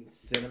fucking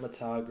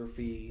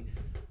cinematography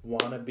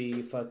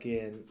wannabe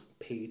fucking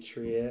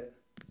patriot?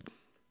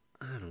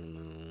 I don't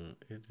know.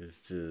 It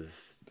is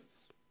just...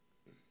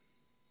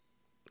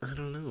 I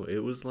don't know.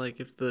 It was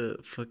like if the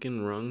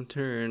fucking Wrong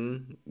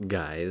Turn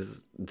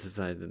guys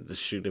decided to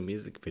shoot a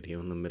music video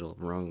in the middle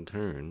of Wrong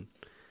Turn.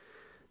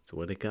 It's That's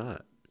what it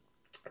got.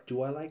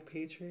 Do I like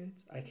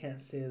Patriots? I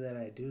can't say that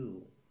I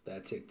do.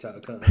 That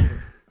TikTok.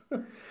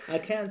 I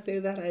can't say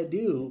that I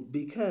do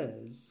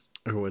because...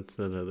 Or what's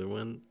that other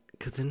one?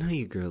 Because I know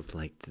you girls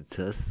like to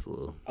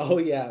tussle. Oh,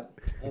 yeah.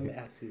 Let me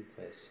ask you a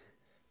question.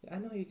 I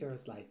know you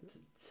girls like to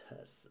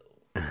tussle.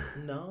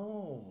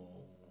 No.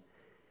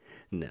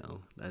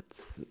 No,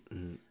 that's...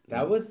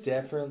 That was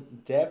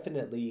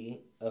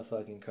definitely a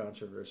fucking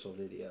controversial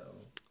video.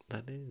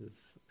 That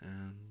is.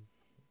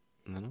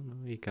 I don't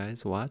know. You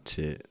guys watch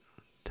it.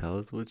 Tell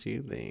us what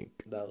you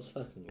think. That was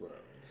fucking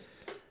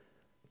gross.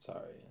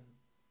 Sorry.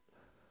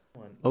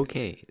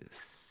 Okay,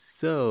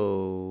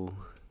 so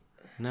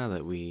now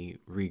that we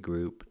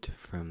regrouped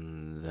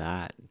from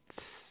that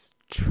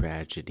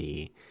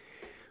tragedy,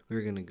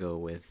 we're going to go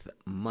with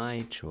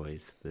my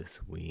choice this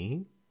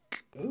week.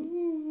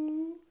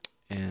 Ooh.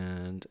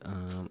 And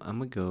I'm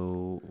going to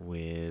go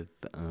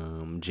with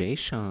Jay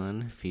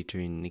Sean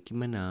featuring Nicki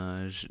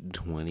Minaj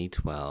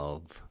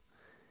 2012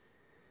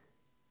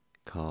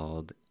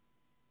 called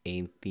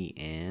Ain't the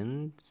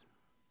End.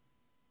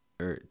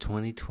 Or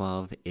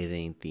 2012, It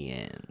Ain't the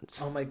End.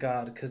 Oh my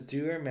god, because do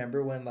you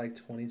remember when like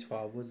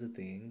 2012 was a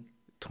thing?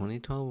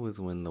 2012 was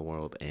when the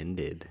world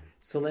ended.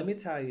 So let me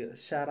tell you,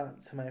 shout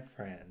out to my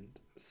friend.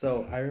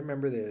 So I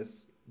remember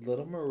this,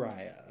 Little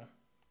Mariah.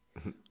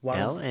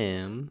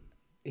 LM.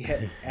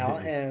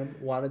 LM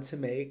wanted to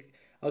make...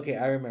 Okay,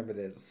 I remember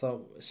this.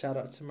 So shout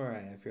out to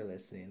Mariah if you're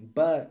listening.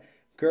 But,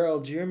 girl,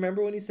 do you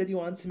remember when you said you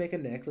wanted to make a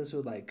necklace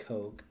with like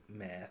coke,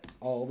 meth,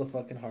 all the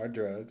fucking hard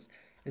drugs,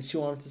 and she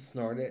wanted to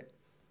snort it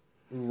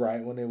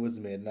right when it was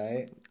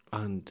midnight?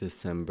 On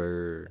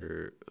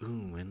December...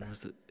 Ooh, when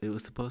was it? It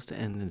was supposed to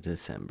end in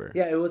December.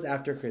 Yeah, it was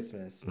after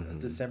Christmas.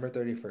 December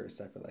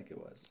 31st, I feel like it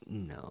was.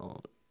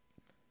 No.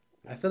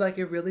 I feel like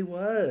it really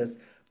was.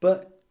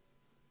 But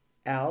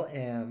Al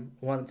M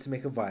wanted to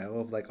make a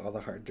vial of like all the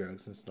hard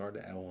drugs and snort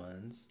it at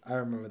once. I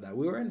remember that.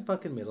 We were in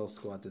fucking middle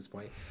school at this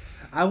point.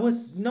 It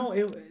was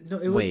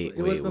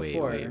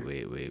before.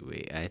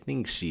 Wait. I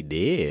think she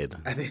did.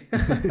 I think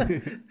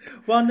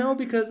well, no,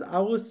 because I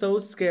was so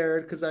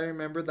scared because I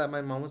remember that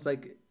my mom was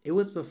like, it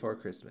was before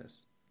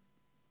Christmas.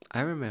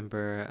 I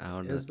remember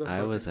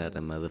I was at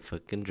a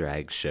motherfucking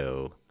drag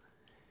show.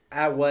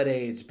 At what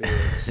age,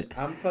 bitch?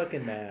 I'm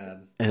fucking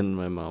mad. And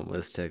my mom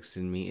was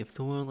texting me, if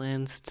the world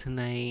ends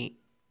tonight,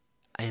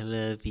 I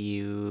love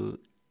you.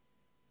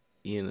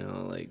 You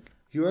know, like...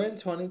 You were in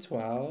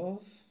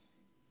 2012?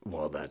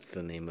 Well, that's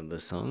the name of the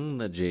song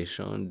that Jay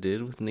Sean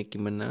did with Nicki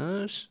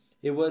Minaj.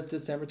 It was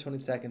December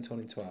 22nd,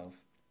 2012.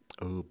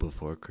 Oh,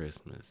 before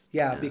Christmas.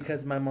 Yeah,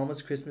 because my mom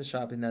was Christmas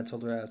shopping and I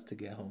told her I was to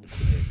get home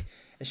quick.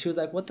 And she was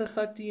like, what the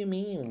fuck do you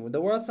mean? The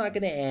world's not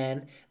going to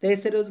end. They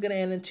said it was going to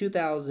end in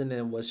 2000.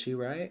 And was she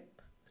right?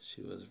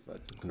 She was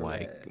fucking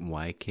correct.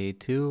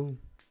 YK2?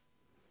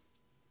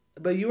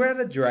 But you were at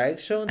a drag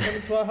show in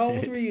 2012? How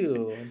old were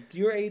you?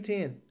 You were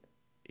 18.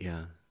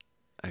 Yeah.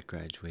 I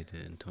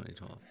graduated in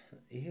 2012.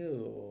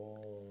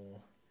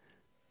 Ew.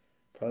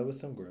 Probably with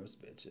some gross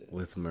bitches.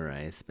 With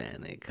Mariah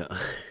Spanik.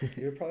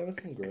 You were probably with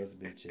some gross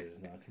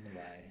bitches, not gonna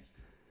lie.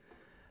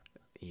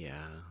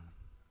 Yeah.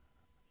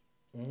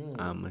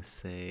 I'ma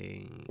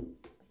say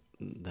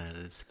that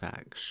is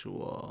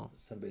factual.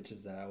 Some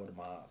bitches that I would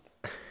mop.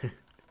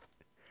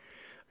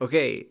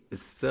 Okay,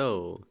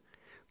 so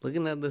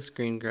looking at the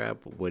screen grab,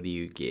 what do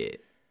you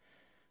get?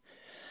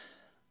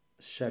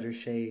 Shutter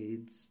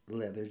shades,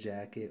 leather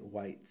jacket,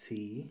 white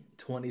tee,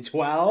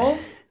 2012.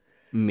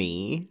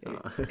 Me.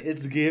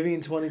 It's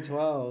giving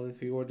 2012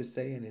 if you were to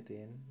say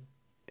anything.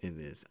 It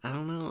is. I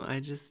don't know. I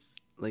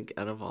just, like,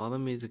 out of all the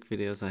music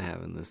videos I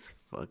have in this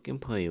fucking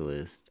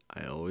playlist,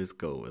 I always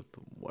go with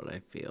what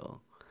I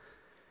feel.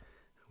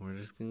 We're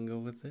just gonna go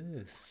with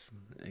this,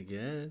 I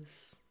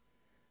guess.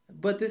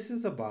 But this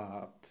is a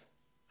bop.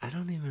 I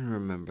don't even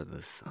remember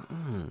the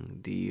song.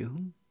 Do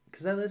you?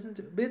 Because I listened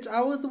to... Bitch,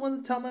 I was the one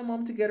to tell my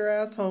mom to get her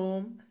ass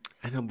home.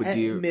 I know, but at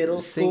do you... middle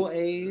school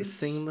age.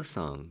 Sing the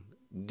song.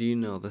 Do you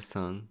know the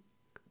song?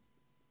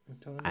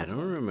 I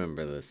don't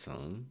remember the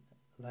song.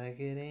 Like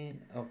it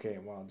ain't... Okay,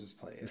 well, I'll just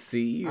play it.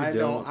 See, you I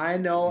don't... I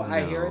know.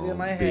 I hear it in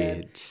my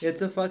head. Bitch.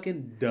 It's a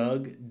fucking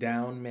dug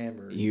down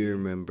memory. You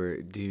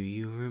remember... Do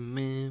you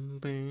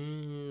remember? Do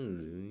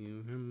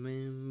you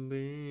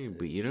remember?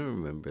 But you don't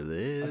remember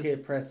this. Okay,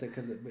 press it,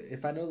 because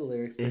if I know the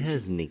lyrics... It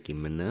has Nicki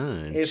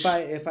Minaj.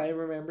 If I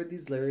remember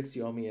these lyrics,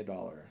 you owe me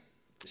 $1.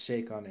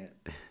 Shake on it.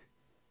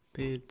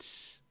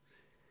 Bitch.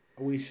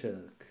 We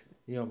shook.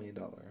 You owe me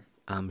 $1.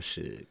 I'm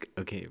shook.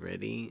 Okay,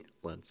 ready?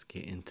 Let's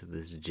get into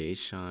this Jay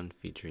Sean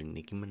featuring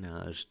Nicki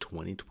Minaj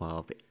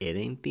 2012. It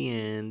Ain't the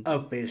End.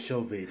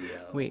 Official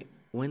video. Wait,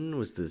 when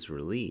was this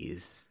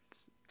released?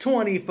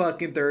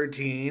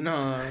 2013, huh?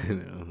 I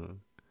know.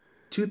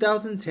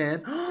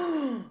 2010.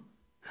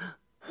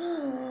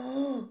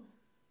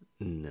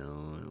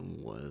 No, it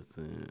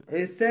wasn't.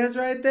 It says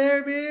right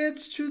there,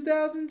 bitch.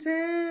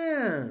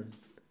 2010.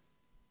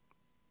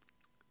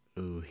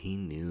 Oh, he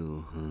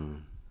knew, huh?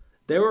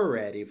 They were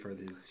ready for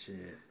this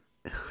shit.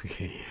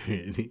 Okay,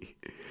 ready?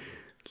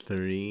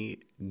 3,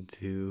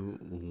 2,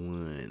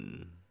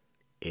 1.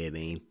 It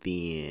ain't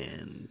the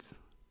end.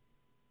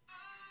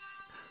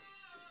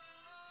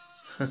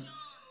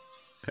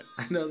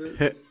 I know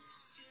this.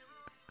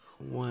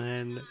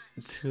 1,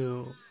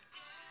 2.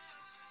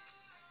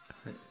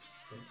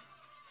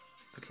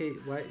 Okay,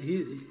 why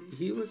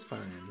he was fine.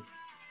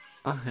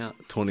 Oh hell,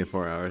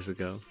 24 hours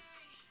ago.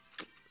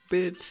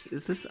 Bitch,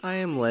 is this I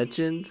Am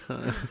Legend?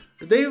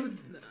 They've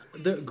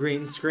the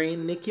green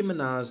screen. Nicki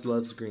Minaj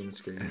loves green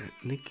screen.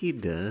 Nicki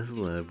does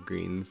love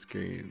green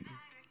screen.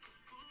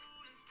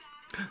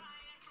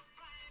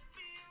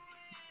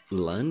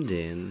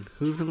 London?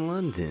 Who's in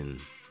London?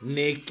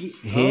 Nicki.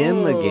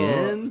 Him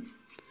again?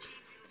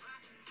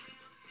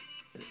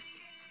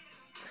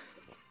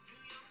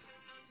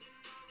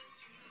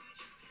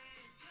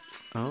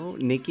 Oh,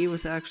 Nicki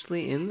was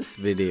actually in this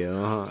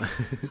video, huh?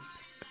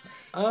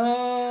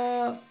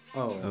 I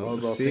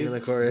was all singing the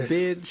chorus.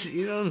 Bitch,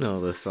 you don't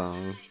know the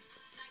song.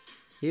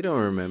 You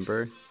don't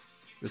remember.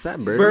 Is that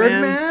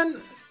Birdman?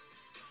 Birdman?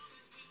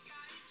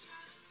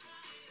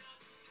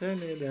 Turn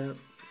it up.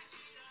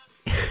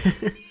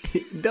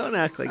 Don't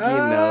act like you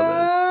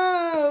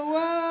know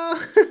Wow.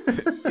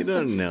 this. You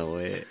don't know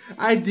it.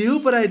 I do,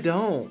 but I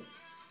don't.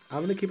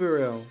 I'm gonna keep it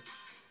real.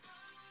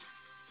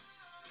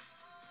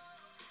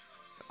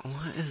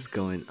 What is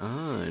going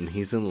on?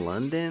 He's in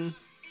London?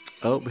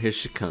 Oh, here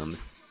she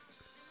comes.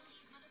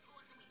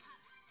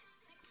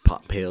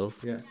 Pop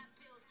pills. Yeah.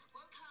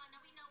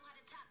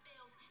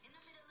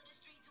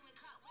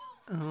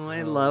 Oh,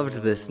 I loved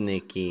this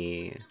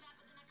Nicki.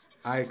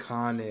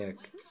 Iconic.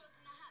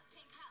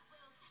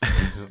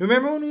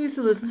 Remember when we used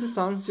to listen to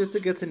songs just to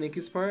get to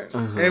Nicki's part?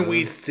 Uh-huh. And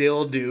we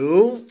still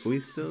do? We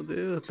still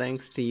do,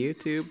 thanks to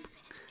YouTube.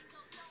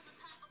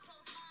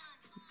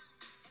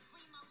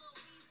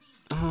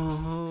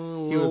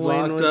 Oh, He was Lil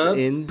Wayne locked up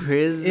in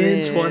prison.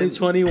 In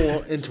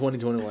 2021. In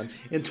 2021.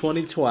 In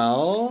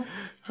 2012.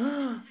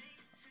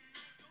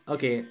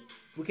 Okay,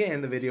 we can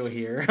end the video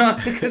here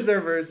because our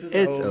verse is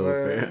It's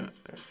over. over.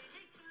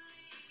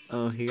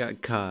 Oh, he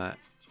got caught.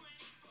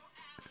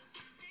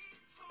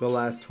 The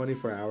last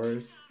 24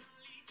 hours.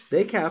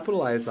 They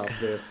capitalized off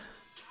this.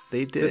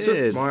 They did. This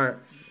was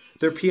smart.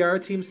 Their PR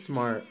team's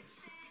smart.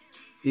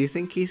 You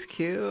think he's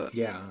cute?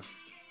 Yeah.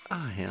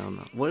 Oh, hell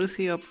no. What is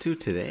he up to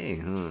today,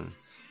 huh?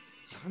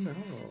 I don't know.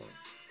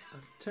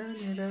 Turn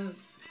it up.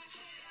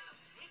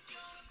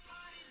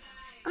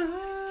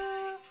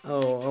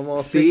 Oh, I'm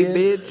all See,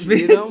 singing. bitch,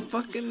 you don't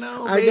fucking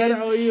know, I bitch.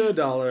 gotta owe you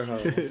 $1,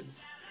 ho.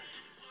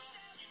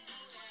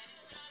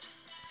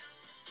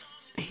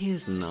 He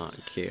is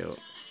not cute.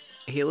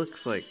 He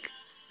looks like...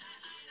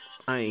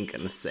 I ain't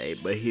gonna say,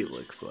 but he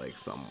looks like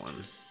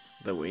someone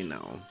that we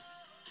know.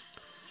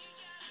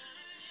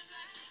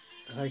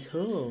 Like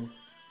who?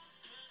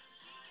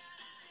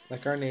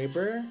 Like our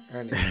neighbor?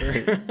 Our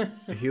neighbor.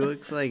 He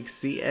looks like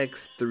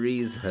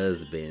CX3's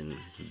husband,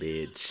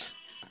 bitch.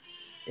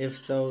 If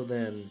so,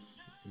 then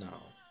no.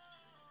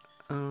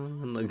 Oh,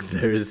 and look,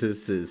 there's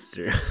his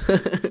sister.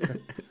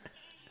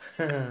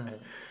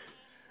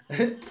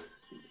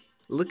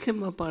 Look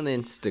him up on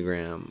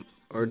Instagram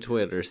or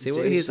Twitter. See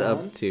what Jay he's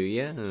Sean? up to.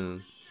 Yeah.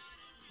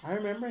 I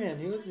remember him.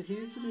 He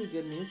used to do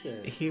good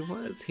music. He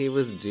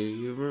was. Do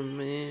you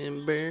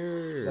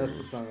remember? That's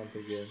the song I'm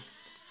thinking.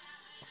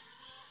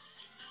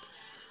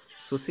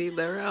 So see,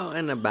 they're out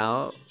and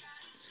about.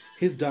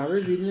 His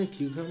daughter's eating a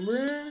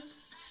cucumber?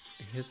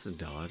 His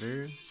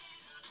daughter?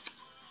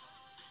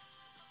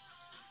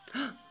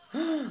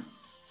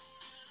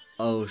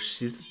 Oh,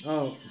 she's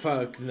Oh,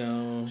 fuck,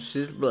 no.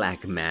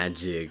 black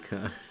magic.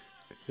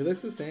 He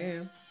looks the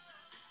same.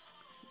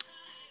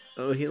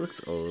 Oh, he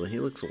looks old. He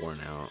looks worn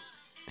out.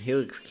 He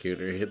looks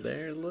cuter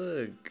there.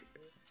 Look.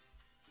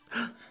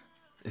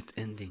 It's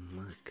ending.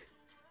 Look.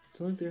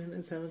 It's only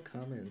 307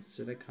 comments.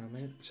 Should I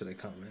comment?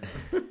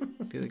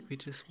 I feel like we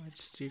just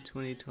watched your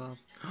 2012.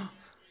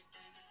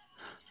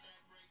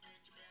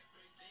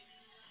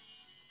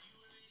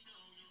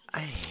 I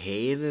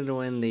hated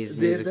when these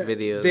music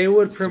videos they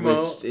would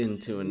promote switched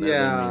into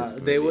another music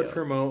video. they would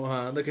promote,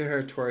 huh? Look at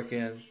her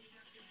twerking.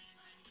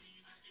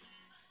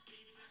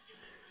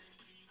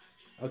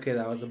 Okay,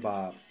 that was a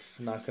bop.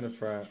 Not gonna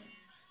front.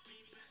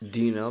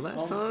 Do you know that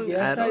song?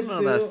 Yes, I don't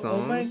know that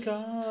song. Oh my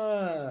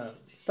god.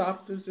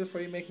 Stop this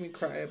before you make me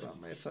cry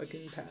about my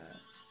fucking past.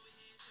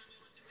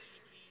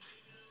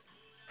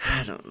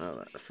 I don't know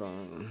that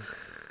song.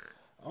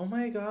 Oh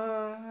my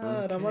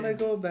god. Okay. I'm gonna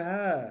go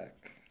back.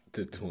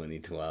 To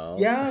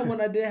 2012? Yeah,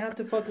 when I didn't have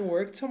to fucking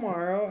work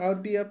tomorrow, I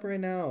would be up right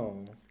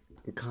now.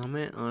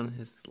 Comment on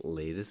his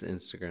latest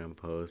Instagram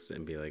post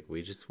and be like,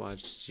 we just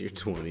watched your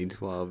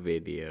 2012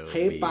 video.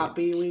 Hey, bitch.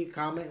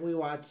 Papi, we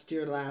watched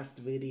your last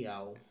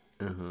video.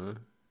 Uh-huh.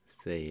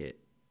 Say it.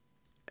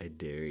 I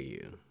dare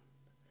you.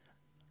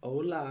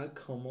 Hola,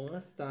 ¿cómo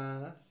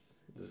estás?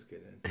 Just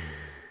kidding.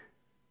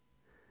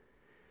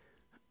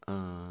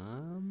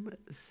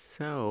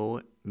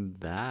 So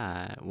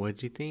that,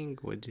 what'd you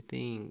think?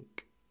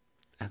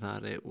 I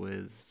thought it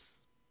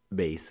was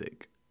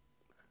basic.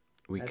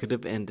 We could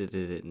have ended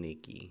it at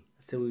Nicki.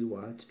 So we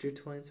watched your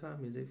 2012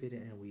 music video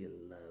and we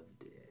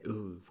loved it.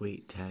 Ooh,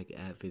 wait, tag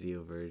at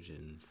video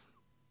versions.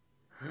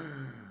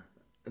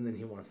 And then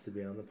he wants to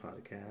be on the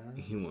podcast.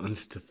 He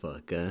wants to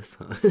fuck us.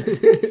 Huh?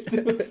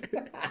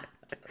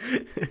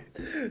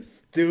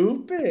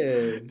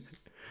 Stupid.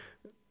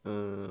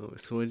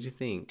 So what'd you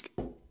think?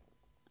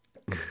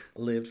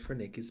 Lived for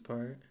Nikki's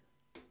part.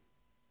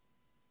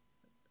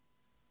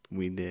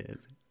 We did.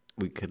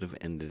 We could have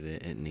ended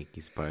it at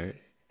Nikki's part.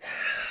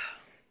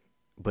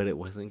 But it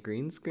wasn't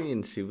green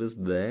screen. She was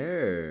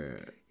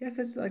there. Yeah,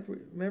 because, like,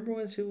 remember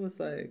when she was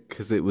like...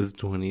 Because it was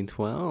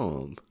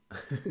 2012.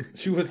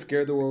 She was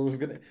scared the world was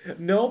going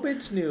to... No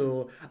bitch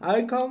knew.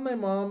 I called my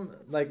mom,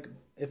 like,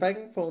 if I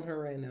can phone her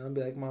right now and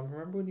be like, Mom,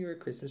 remember when you were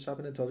Christmas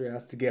shopping and told your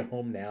ass to get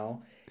home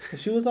now? And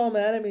she was all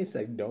mad at me. She's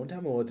like, don't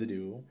tell me what to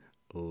do.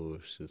 Oh,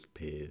 she's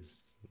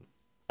pissed.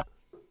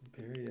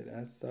 Period.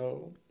 That's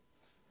so...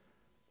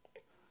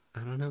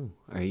 I don't know.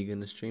 Are you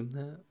going to stream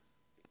that?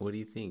 What do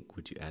you think?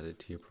 Would you add it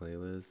to your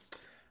playlist?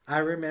 I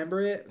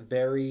remember it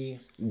very...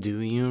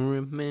 Do you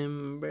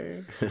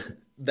remember?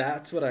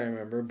 That's what I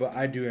remember, but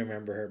I do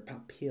remember her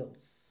pop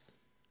heels.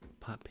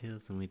 Pop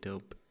heels and we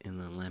dope in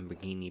the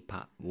Lamborghini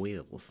pop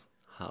wheels.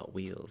 Hot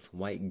Wheels.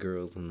 White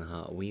girls in the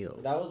Hot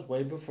Wheels. That was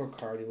way before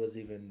Cardi was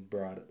even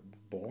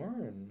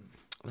born.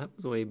 That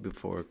was way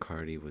before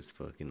Cardi was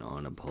fucking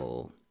on a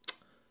pole.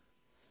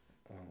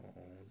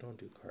 Oh, don't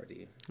do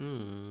Cardi.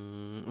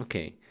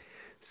 Okay.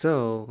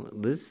 So,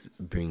 this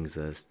brings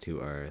us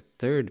to our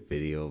third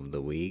video of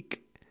the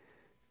week.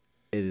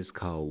 It is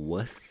called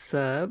What's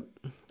Up?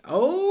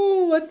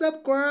 Oh, what's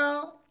up,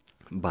 girl?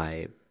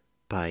 By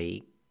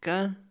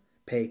Paeka.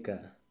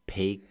 Paeka.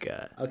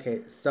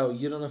 Okay, so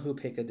you don't know who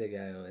Paeka de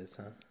Gallo is,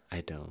 huh?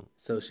 I don't.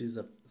 So she's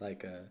a...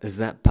 Is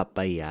that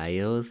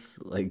Papayayos?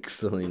 Like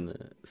Selena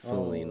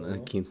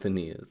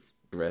Quintanilla's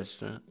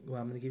restaurant?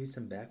 Well, I'm going to give you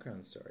some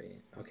background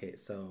story. Okay,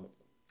 so...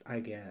 I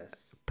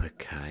guess.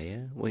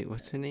 Paekaya? Wait,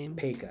 what's her name?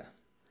 Paeka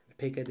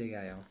de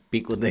Gallo.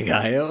 Pico de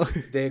Gallo?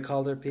 They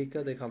called her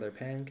Paeka. They called her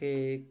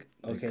Pancake.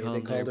 Okay,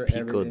 they called her Pico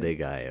everything. de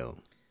Gallo.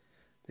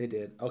 They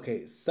did.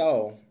 Okay,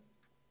 so...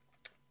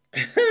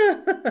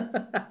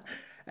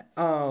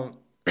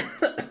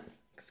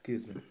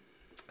 excuse me.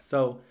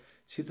 So,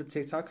 she's a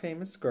TikTok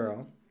famous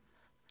girl.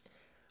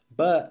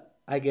 But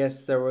I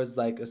guess there was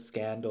like a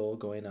scandal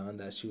going on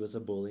that she was a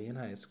bully in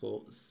high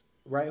school.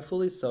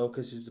 Rightfully so,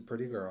 because she's a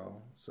pretty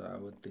girl. So I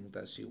would think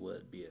that she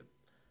would be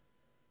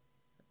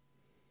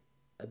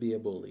a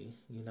bully,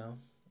 you know?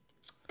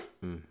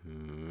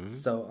 Mm-hmm.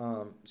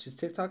 So she's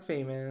TikTok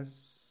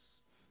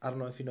famous. I don't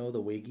know if you know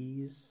the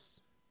Wiggies.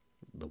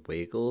 The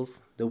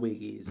Wiggles? The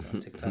Wiggies on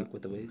TikTok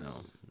with the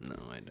wigs. No,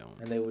 I don't.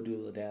 And they would do a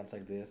little dance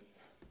like this,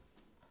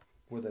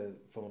 where the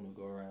phone would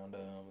go around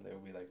them. And they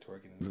would be like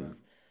twerking and stuff.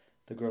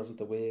 The girls with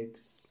the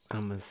wigs.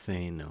 I'm gonna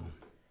say no.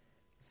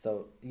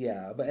 So,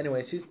 yeah. But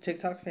anyway, she's a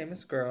TikTok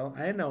famous girl.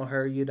 I know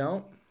her. You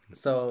don't?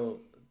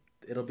 So,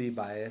 it'll be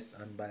biased,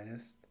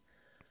 unbiased.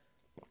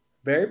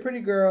 Very pretty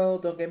girl.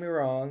 Don't get me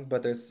wrong.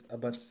 But there's a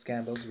bunch of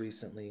scandals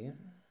recently.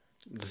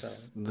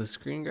 The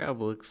screen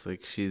grab looks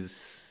like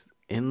she's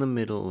in the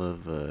middle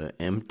of an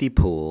empty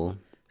pool.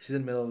 She's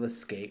in the middle of a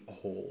skate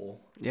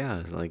hole. Yeah,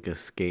 it's like a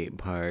skate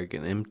park,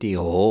 an empty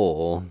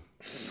hole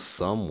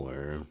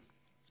somewhere.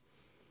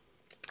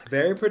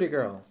 Very pretty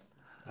girl.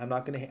 I'm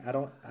not gonna. I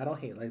don't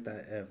hate like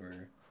that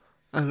ever.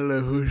 I don't know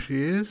who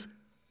she is.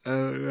 I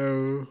don't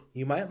know.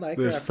 You might like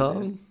her after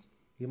this.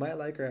 You might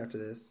like her after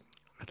this.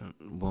 I don't.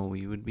 Well,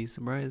 you would be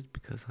surprised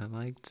because I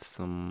liked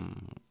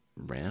some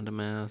random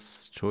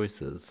ass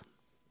choices.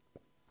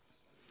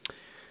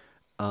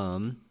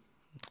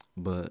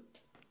 But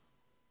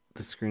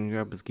the screen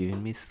grab is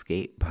giving me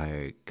skate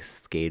park,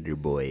 skater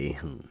boy.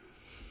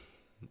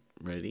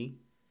 Ready?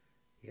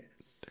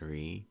 Yes.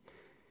 3,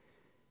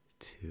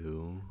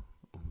 2,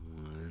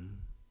 1.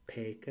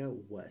 Paeka,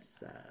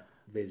 what's up?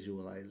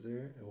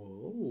 Visualizer.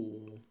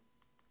 Oh.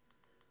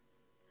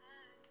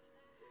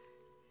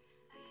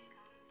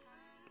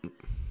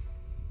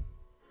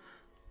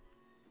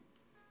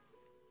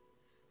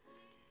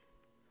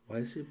 Why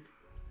is she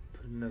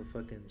putting a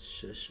fucking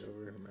shush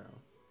over her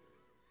mouth?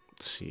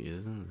 She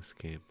is in the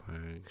skate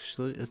park.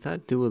 Is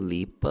that Dua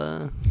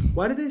Lipa?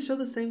 Why did they show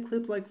the same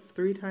clip like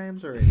 3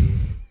 times already?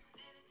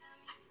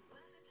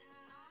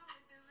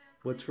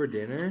 What's for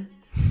dinner?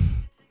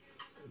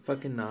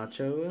 Fucking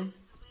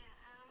nachos?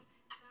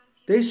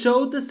 They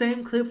showed the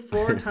same clip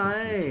 4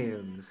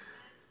 times.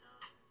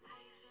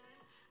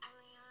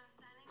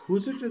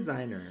 Who's her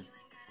designer?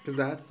 Because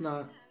that's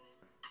not...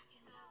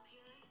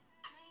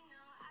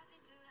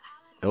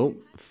 Oh,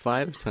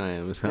 5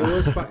 times. Huh?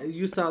 It was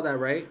you saw that,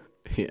 right?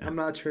 Yeah. I'm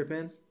not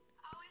tripping.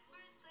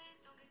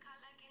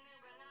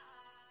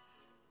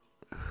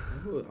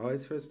 Ooh,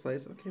 always first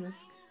place. Okay,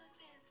 that's...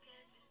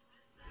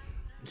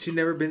 She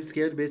never been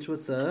scared, bitch.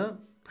 What's up?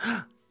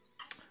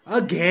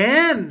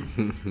 Again?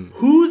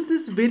 Who's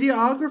this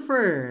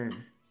videographer?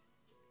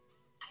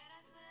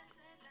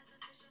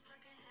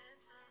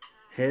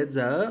 Heads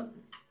up?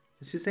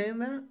 Is she saying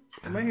that?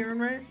 Am I hearing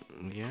right?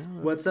 Yeah.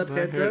 What's up,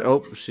 heads up?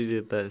 Oh, she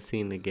did that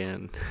scene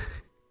again.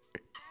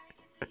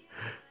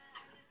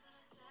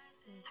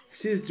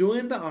 She's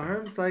doing the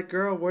arms like,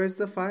 girl, where's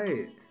the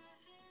fight?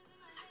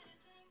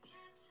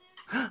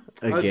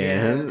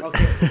 Again?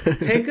 Okay.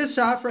 Take a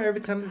shot for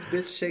every time this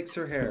bitch shakes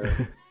her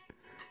hair.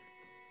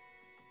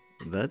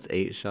 That's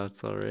 8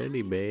 shots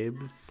already,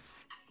 babes.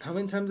 How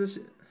many times is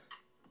she...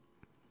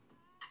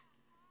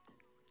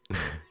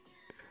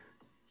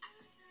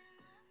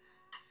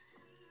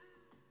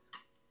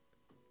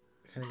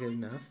 Can I get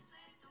enough?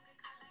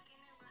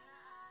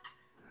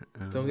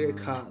 Don't get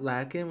caught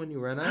lacking when you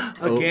run out.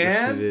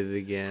 Again? Oh, she did it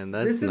again.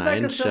 That's This is 9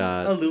 like some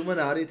shots.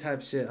 Illuminati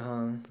type shit,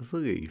 huh? Let's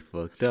look at you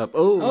fucked up.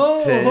 Oh,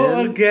 Oh,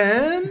 10.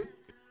 again?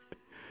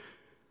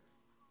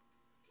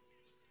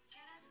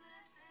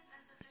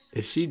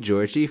 Is she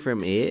Georgie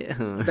from It?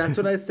 That's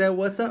what I said.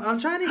 What's up? I'm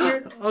trying to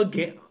hear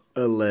again.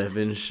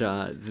 11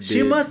 shots, bitch.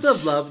 She must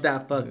have loved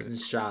that fucking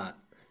shot.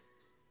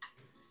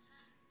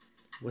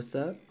 What's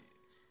up?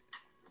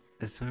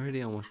 It's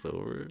already almost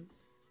over.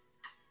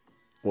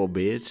 Well,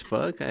 bitch,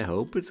 fuck. I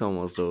hope it's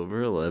almost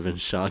over. 11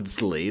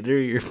 shots later,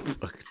 you're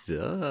fucked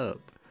up.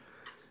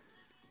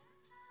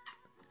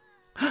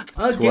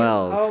 Again?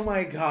 12. Oh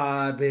my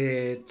god,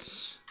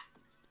 bitch.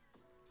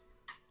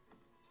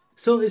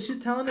 So is she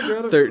telling the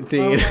girl to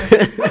 13.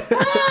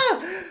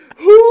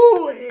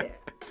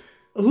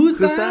 Who's Who's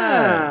that?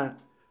 that?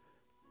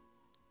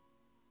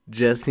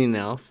 Jesse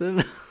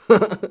Nelson?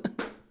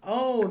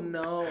 Oh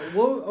no.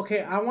 Well,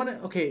 okay, I want to.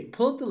 Okay,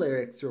 pull up the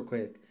lyrics real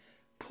quick.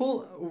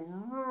 Pull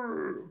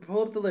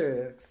up the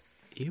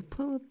lyrics. You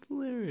pull up the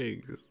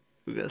lyrics.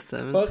 We got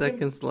 7 Fucking-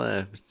 seconds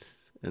left,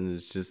 and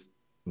it's just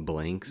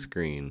blank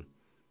screen.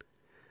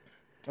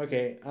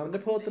 Okay, I'm gonna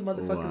pull up the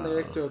motherfucking Wow.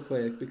 lyrics real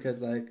quick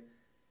because, like,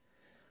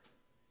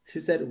 she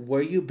said,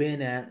 "Where you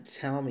been at?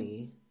 Tell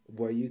me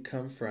where you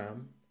come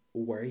from.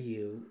 Where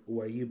you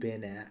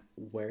been at?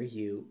 Where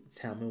you?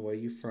 Tell me where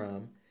you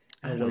from,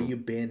 and where you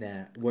been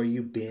at? Where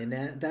you been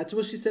at?" That's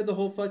what she said. The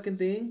whole fucking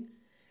thing.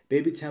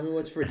 Baby, tell me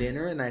what's for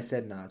dinner, and I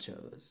said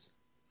nachos.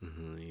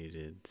 You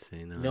did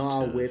say nachos. No,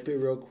 I'll whip it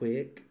real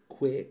quick.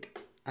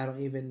 I don't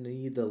even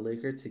need the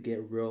liquor to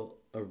get real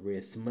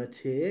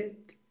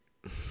arithmetic.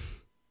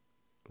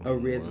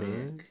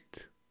 Arithmetic.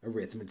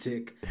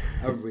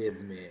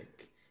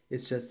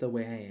 It's just the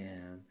way I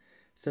am.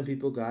 Some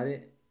people got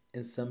it,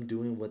 and some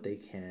doing what they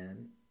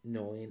can,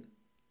 knowing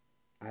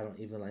I don't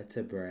even like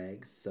to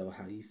brag. So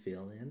how you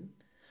feeling?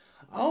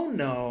 Oh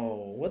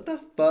no! What the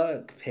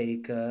fuck,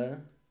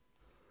 Paeka?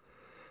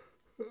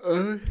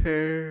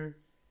 Okay.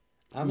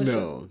 I'm gonna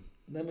No.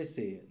 let me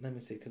see,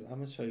 because I'm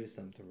gonna show you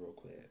something real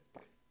quick.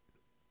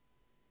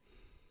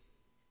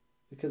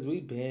 Because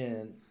we've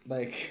been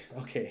like,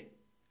 okay.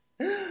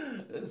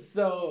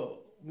 So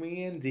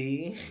me and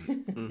D,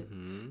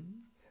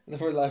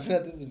 we're laughing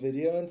at this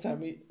video and tell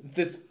me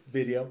this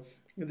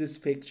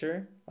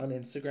picture on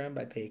Instagram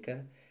by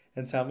Paeka,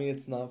 and tell me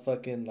it's not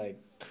fucking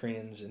like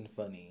cringe and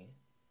funny.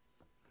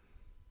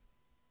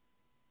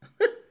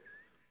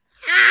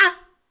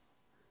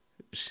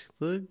 She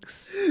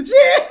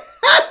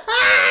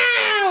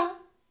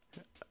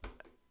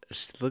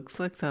looks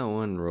like that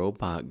one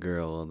robot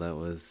girl that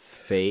was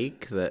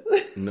fake, that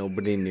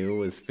nobody knew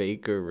was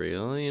fake or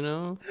real, you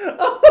know?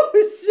 Oh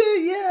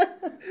shit,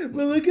 yeah.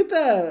 But look at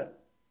that.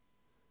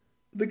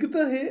 Look at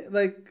the hair,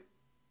 like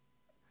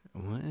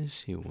What is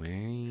she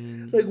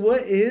wearing? like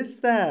what is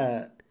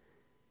that?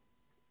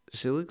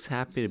 She looks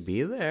happy to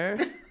be there.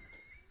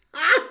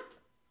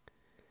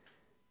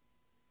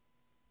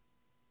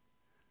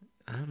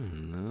 I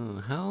don't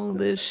know. How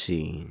old is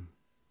she?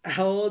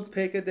 How old's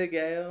Paeka de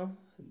Gallo?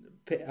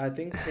 I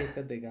think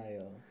Paeka de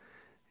Gallo.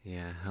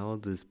 Yeah, how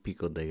old is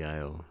Pico de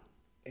Gallo?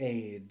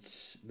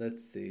 Age.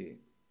 Let's see.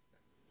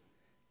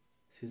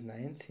 She's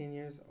 19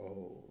 years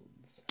old.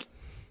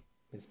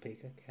 Miss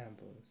Paeka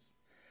Campos.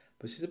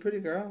 But she's a pretty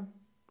girl.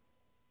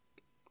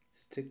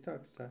 She's a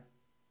TikTok star.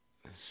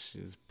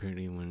 She's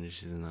pretty when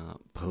she's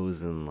not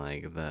posing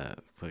like that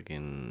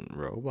fucking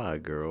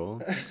robot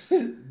girl.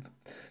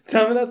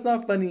 Tell me that's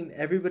not funny.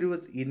 Everybody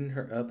was eating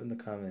her up in the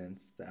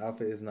comments. The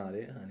outfit is not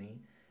it,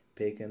 honey.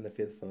 Paeka in the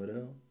 5th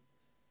photo.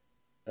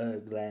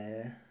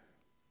 Ugly.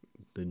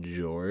 The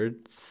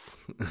jorts.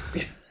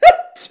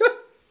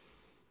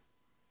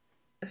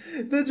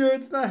 The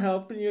jort's not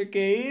helping your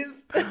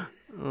case.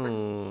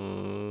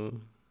 Oh,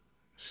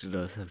 she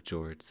does have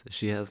jorts.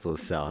 She has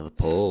those South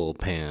Pole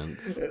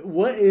pants.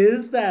 What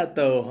is that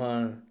though,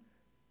 huh?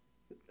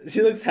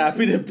 She looks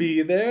happy to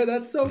be there.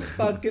 That's so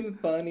fucking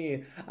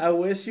funny. I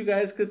wish you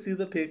guys could see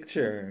the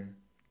picture.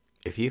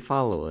 If you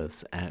follow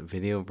us at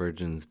Video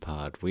Virgins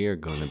Pod, we are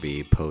going to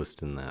be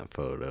posting that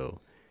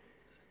photo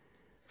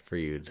for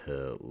you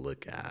to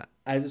look at.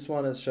 I just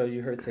want to show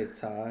you her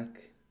TikTok.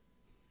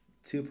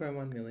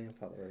 2.1 million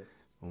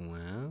followers.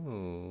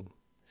 Wow.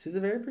 She's a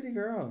very pretty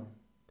girl.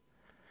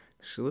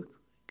 She looks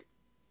like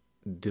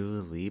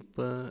Dua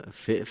Lipa,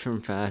 fit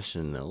from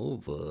Fashion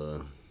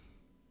Nova.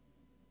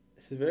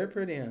 She's very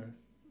pretty, huh?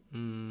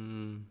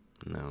 No.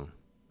 No?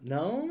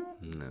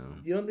 No.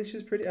 You don't think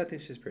she's pretty? I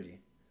think she's pretty.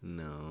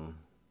 No.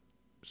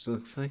 She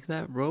looks like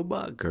that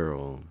robot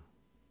girl.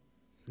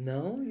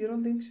 No? You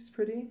don't think she's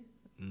pretty?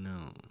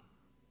 No.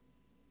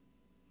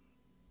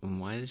 And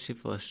why did she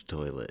flush the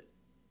toilet?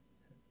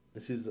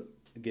 She's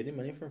Getting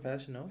money from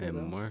Fashion Nova, And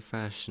though. more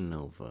Fashion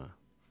Nova.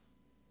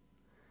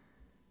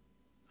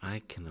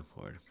 I can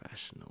afford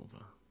Fashion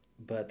Nova.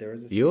 But there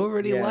was a... You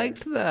already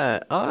liked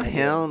that. Oh,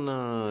 hell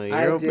no.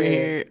 You're over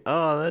here.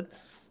 Oh,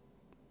 that's...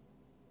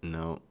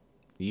 No.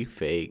 You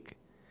fake.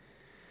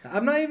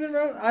 I'm not even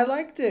wrong. I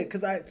liked it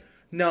because I...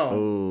 No.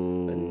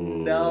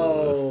 Ooh.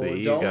 No. So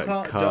you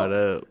got caught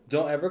up.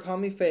 Don't ever call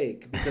me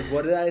fake. Because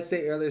what did I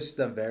say earlier? She's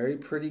a very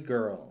pretty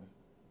girl.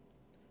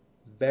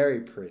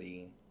 Very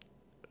pretty.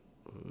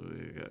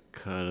 You got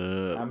caught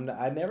up.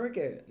 I never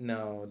get...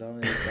 No,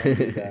 don't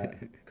do that.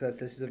 Because I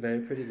said she's a very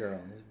pretty girl.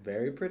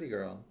 Very pretty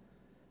girl.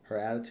 Her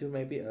attitude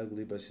may be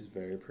ugly, but she's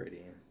very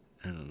pretty.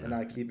 I don't know. And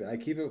I keep it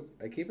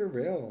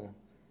real.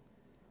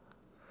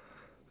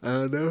 I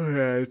don't know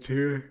her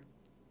attitude.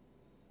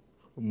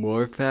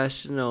 More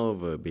Fashion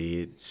Nova,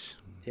 bitch.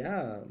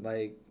 Yeah,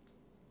 like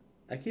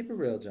I keep it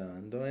real,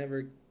 John. Don't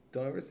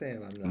ever say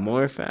I'm not.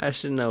 More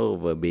Fashion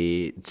Nova,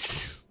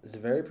 bitch. It's a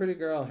very pretty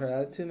girl. Her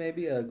attitude may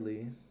be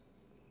ugly.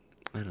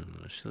 I don't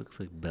know. She looks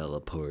like Bella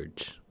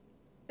Porch.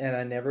 And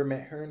I never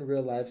met her in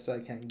real life, so I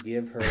can't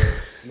give her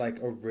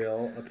like a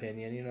real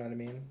opinion. You know what I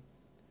mean?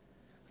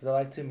 Because I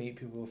like to meet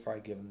people before I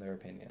give them their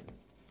opinion.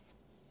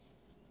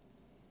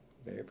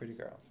 Very pretty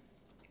girl.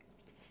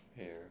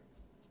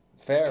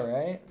 Fair,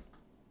 right?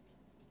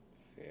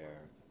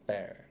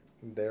 Fair.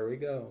 There we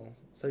go.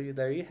 So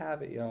there you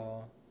have it,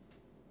 y'all.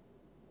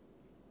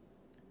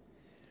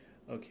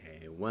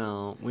 Okay,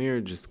 well,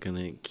 we're just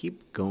gonna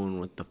keep going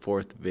with the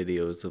fourth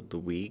videos of the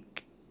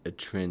week. A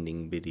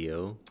trending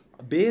video.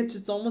 Bitch,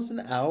 it's almost an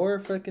hour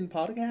fucking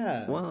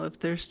podcast. Well, if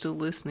they're still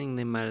listening,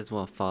 they might as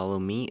well follow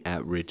me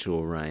at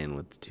Ritual Ryan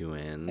with 2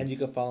 N's. And you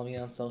can follow me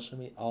on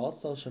all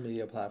social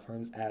media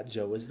platforms at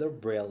Joe is the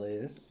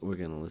Realist. We're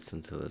gonna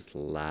listen to this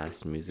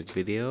last music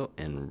video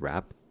and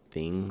wrap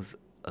things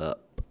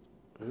up.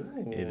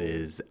 Ooh. It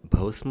is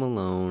Post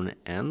Malone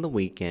and The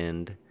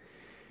Weeknd,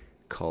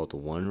 called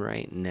One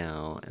Right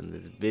Now, and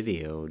this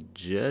video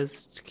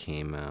just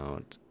came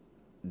out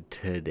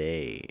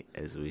today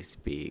as we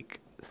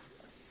speak,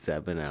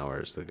 7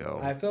 hours ago.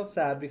 I feel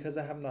sad because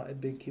I have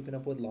not been keeping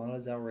up with Lana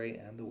Del Rey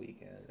and The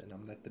Weeknd, and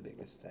I'm like the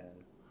biggest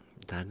stan.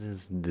 That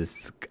is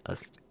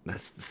disgusting.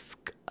 That's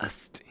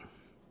disgusting.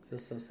 I feel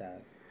so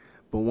sad.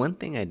 But one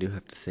thing I do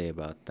have to say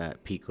about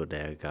that Pico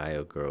de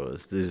Gallo girl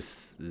is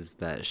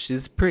that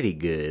she's pretty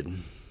good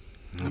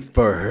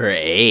for her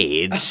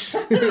age.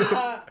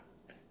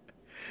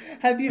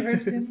 Have you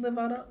heard of him,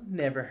 Lovato?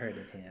 Never heard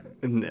of him.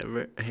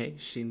 Never. Hey,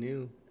 she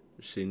knew.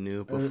 She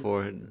knew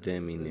before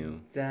Demi knew.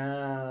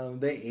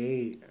 Damn, they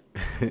ate.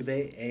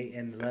 They ate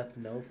and left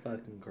no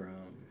fucking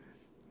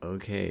crumbs.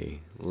 Okay,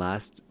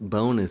 last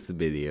bonus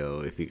video.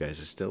 If you guys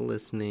are still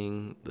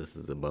listening, this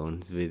is a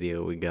bonus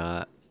video we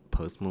got.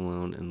 Post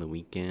Malone and The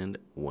Weeknd.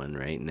 One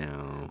right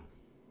now.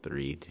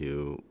 3,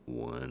 2,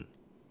 1.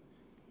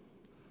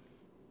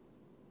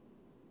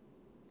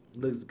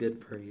 Looks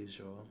good per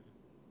usual.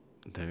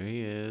 There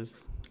he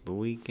is. The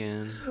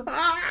Weeknd.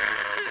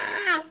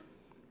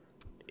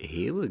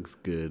 He looks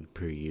good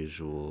per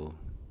usual.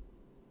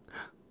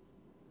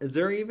 Is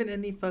there even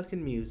any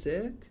fucking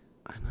music?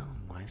 I know.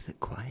 Why is it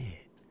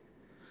quiet?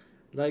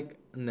 Like,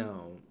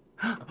 no.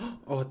 Oh,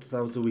 I thought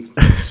that was a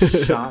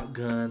Weeknd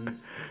shotgun.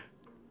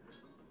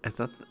 I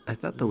thought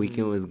The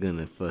Weeknd was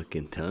gonna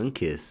fucking tongue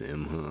kiss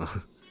him,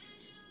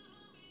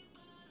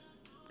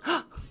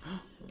 huh?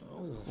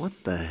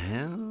 What the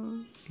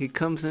hell? He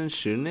comes in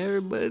shooting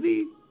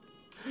everybody?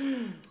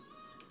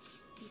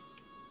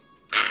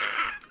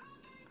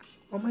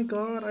 Oh my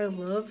god, I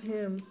love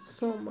him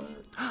so much.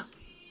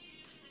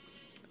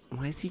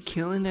 Why is he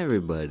killing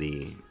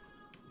everybody?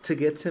 To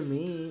get to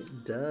me,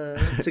 duh.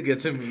 To get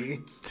to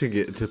me. To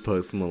get to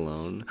Post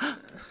Malone.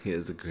 He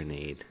has a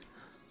grenade.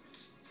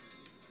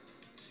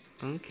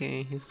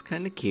 Okay, he's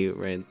kind of cute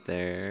right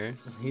there.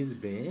 He's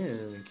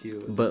been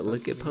cute. But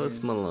look at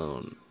Post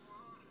Malone.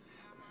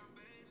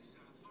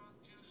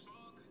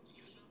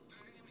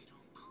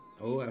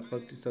 Oh, I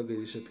fucked you so good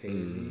you should pay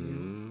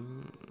me.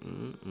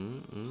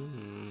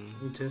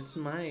 Just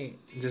might.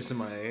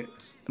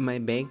 My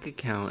bank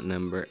account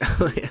number.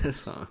 Oh, yeah, I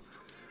saw.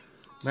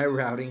 My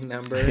routing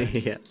number.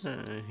 Yeah,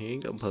 here you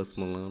go, Post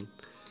Malone.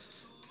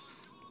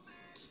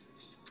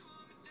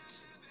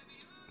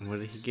 What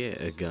did he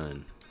get? A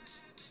gun.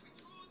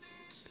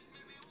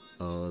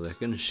 Oh, they're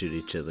gonna shoot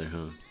each other,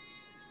 huh?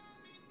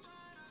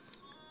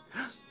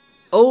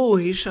 Oh,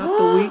 he shot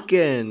The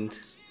Weeknd.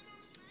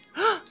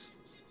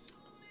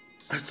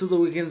 So The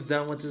Weeknd's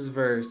done with his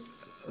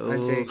verse. Oh. I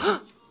take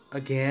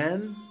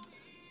again.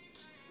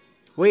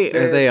 Wait,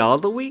 are they all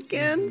The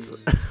Weeknds?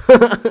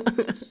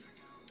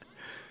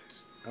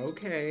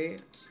 Okay.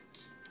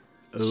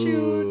 Ooh.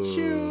 Choo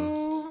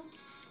choo.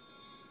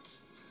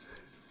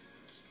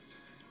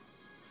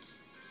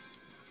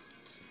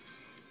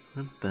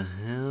 What the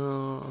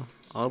hell?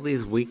 All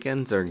these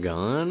Weekends are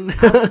gone?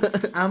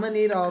 I'm gonna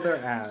need all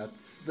their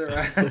ads. Their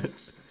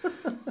ads.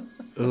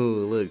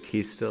 Ooh, look,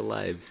 he's still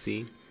alive,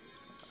 see?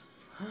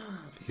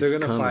 They're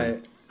gonna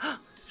fight.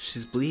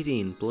 She's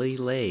bleeding, bloody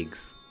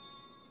legs.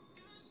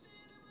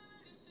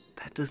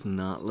 That does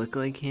not look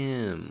like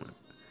him.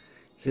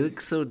 He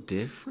looks so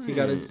different. He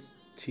got his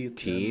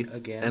teeth done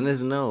again. And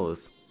his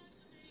nose.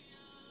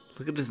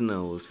 Look at his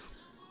nose.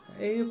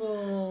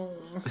 Abel.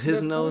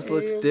 His nose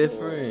looks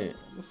different.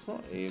 That's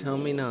not Abel. Tell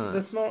me not.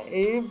 That's not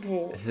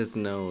Abel. His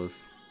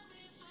nose.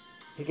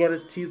 He got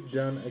his teeth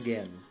done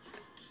again.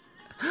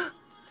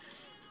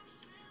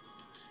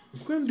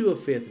 We're gonna do a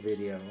 5th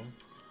video.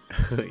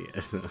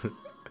 Yes.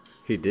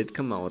 He did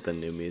come out with a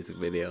new music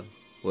video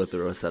with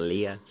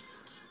Rosalia.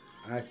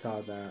 I saw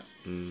that.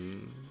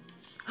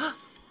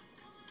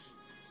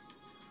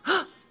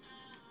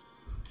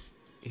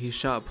 He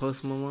shot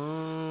Post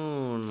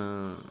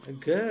Malone.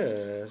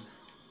 Good.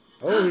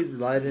 Oh, he's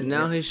lighting.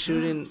 Now he's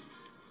shooting.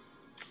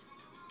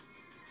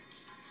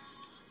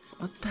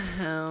 What the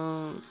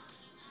hell?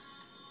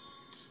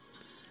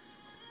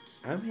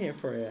 I'm here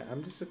for it.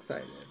 I'm just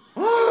excited.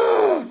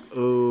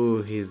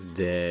 Ooh, he's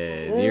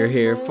dead. You're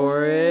here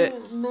for it?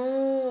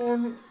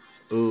 No.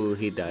 Ooh,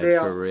 he died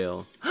for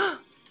real.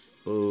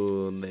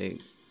 Ooh,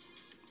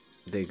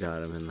 they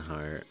got him in the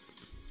heart.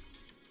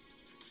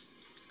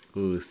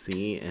 Ooh,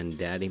 see, and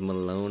Daddy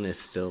Malone is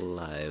still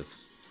alive.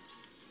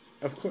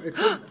 Of course,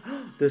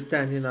 they're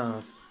standing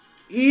off.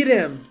 Eat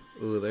him.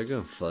 Ooh, they're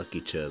gonna fuck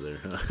each other,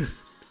 huh?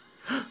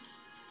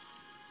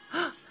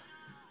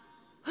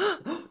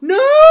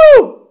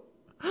 No!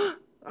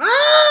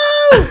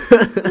 Oh!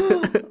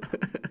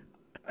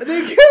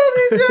 They killed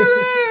each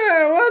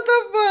other! What the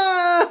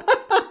fuck?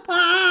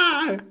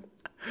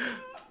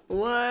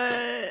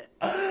 What?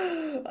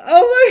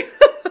 Oh my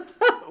god!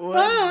 What the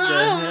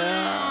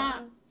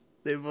hell?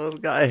 They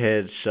both got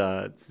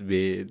headshots,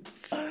 bitch.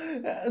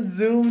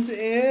 Zoomed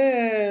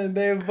in.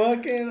 They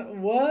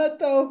fucking. What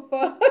the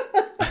fuck?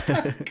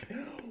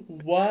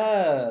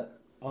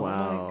 What? Oh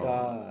Wow. my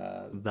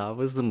god. That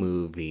was the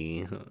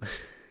movie.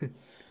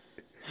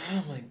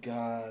 Oh my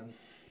god.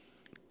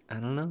 I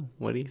don't know.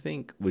 What do you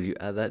think? Would you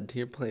add that to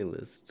your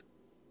playlist?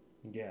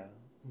 Yeah.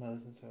 I'm gonna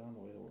listen to it on the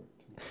way to work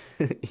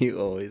tomorrow.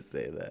 You always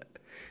say that.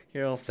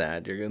 You're all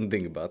sad. You're going to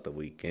think about the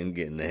Weeknd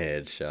getting a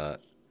headshot.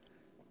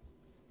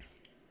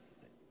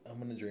 I'm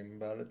gonna dream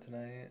about it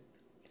tonight.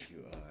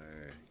 You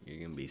are. You're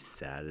going to be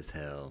sad as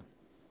hell.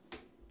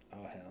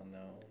 Oh, hell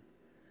no.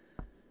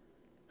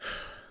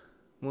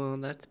 Well,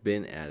 that's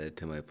been added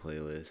to my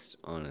playlist,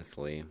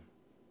 honestly.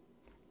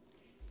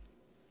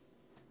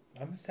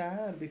 I'm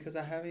sad because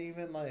I haven't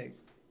even, like...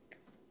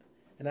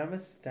 And I'm a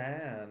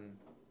stan.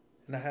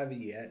 And I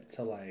haven't yet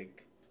to,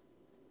 like...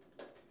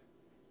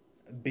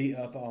 be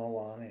up all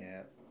on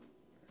it.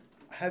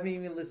 I haven't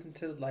even listened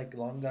to, like,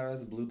 Long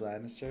Dara's Blue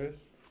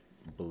Banisters.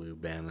 Blue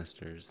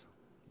Banisters.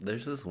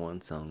 There's this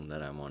one song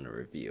that I want to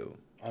review.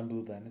 On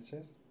Blue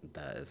Banisters?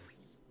 That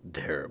is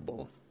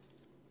terrible.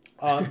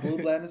 On Blue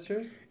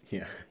Banisters?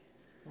 Yeah.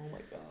 Oh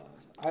my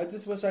god. I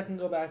just wish I can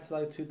go back to,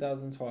 like,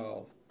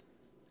 2012.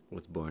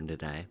 Was Born to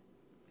Die.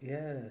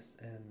 Yes,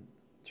 and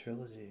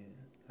Trilogy.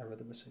 I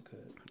really wish I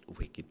could.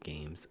 Wicked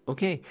Games.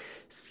 Okay,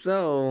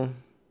 so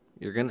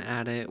you're going to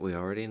add it. We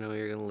already know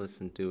you're going to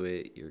listen to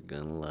it. You're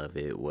going to love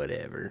it,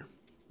 whatever.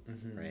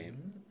 Mm-hmm. Right?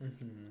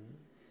 Mm-hmm.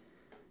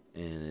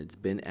 And it's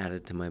been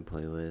added to my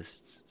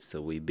playlist, so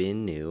we've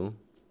been new,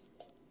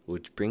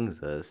 which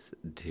brings us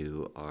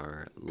to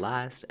our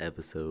last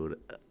episode,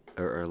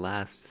 or our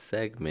last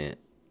segment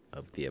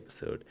of the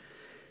episode,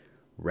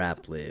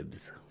 Rap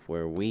Libs,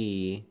 where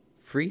we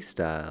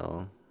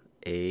freestyle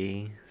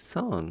a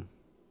song,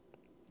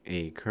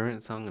 a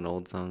current song, an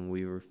old song.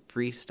 We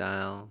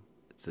freestyle.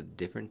 It's a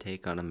different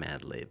take on a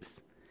Mad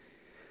Libs.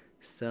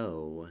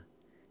 So,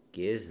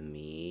 give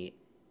me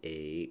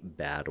a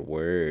bad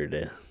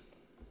word.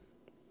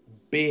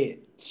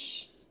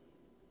 Bitch.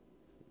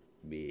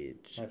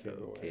 Bitch. My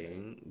favorite okay.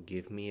 word.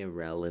 Give me a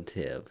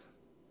relative.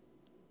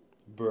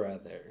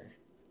 Brother.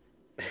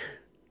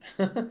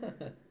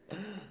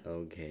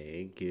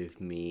 Okay.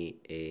 Give me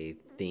a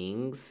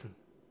things.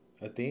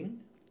 A thing?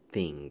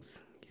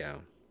 Things. Yeah.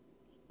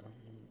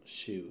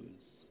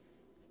 Shoes.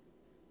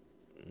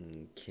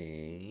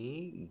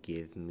 Okay.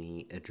 Give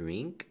me a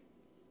drink.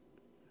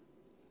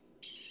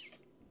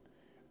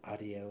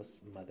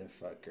 Adios,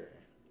 motherfucker.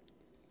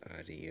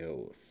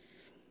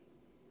 Adios.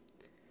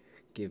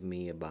 Give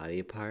me a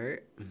body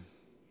part.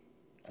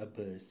 A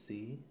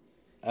bussy.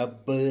 A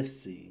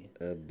bussy.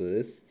 A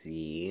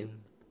bussy.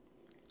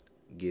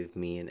 Give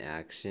me an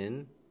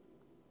action.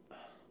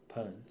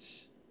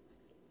 Punch.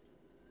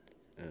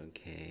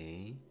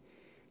 Okay.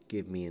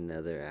 Give me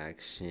another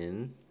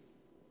action.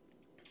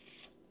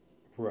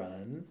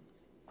 Run.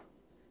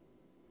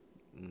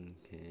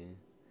 Okay.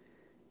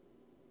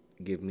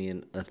 Give me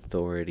an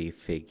authority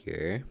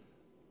figure.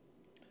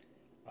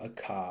 A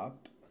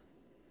cop.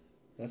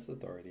 That's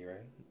authority,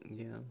 right?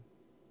 Yeah.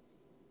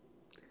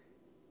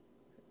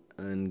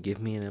 And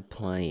give me an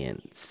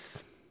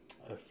appliance.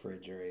 A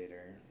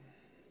refrigerator.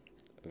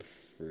 A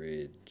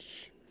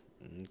fridge.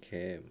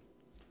 Okay.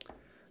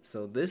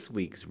 So this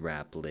week's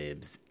Rap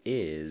Libs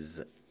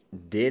is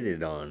Did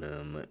It On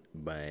 'Em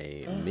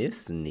by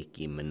Miss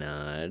Nicki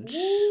Minaj.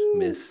 Woo!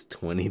 Miss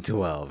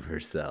 2012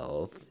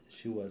 herself.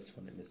 She was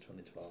Miss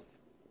 2012.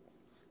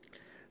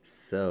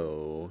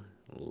 So,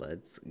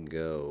 let's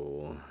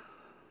go.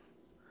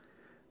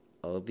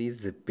 All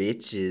these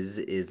bitches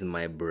is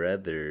my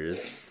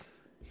brothers.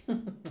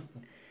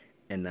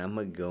 And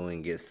I'ma go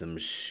and get some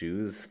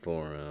shoes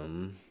for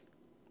 'em.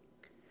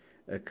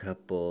 A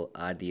couple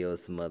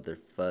adios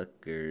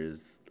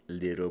motherfuckers,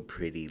 little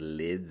pretty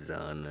lids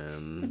on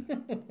 'em.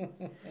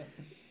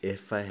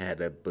 If I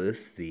had a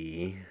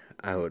pussy,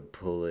 I would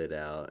pull it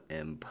out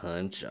and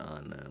punch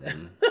on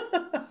 'em.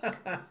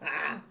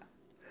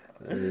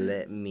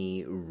 Let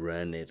me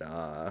run it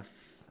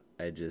off.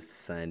 I just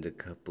signed a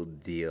couple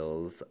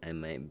deals. I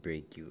might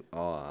break you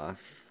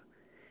off.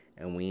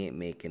 And we ain't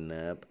making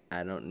up.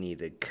 I don't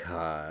need a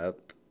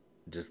cop.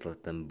 Just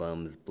let them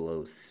bums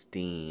blow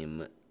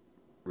steam.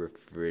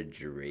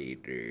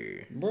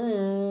 Refrigerator.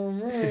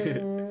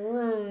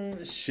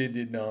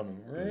 Shitted on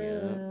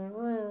him.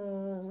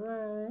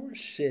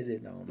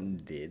 Shitted on him.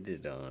 Did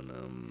it on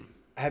them.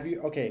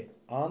 Okay,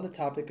 on the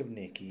topic of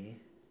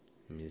Nicki.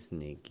 Miss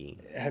Nikki.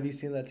 Have you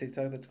seen that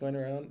TikTok that's going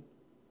around?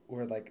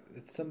 Where, like,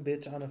 it's some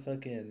bitch on a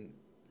fucking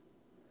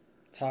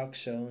talk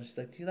show. And she's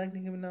like, do you like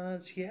Nicki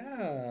Minaj?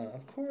 Yeah,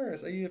 of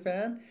course. Are you a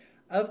fan?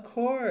 Of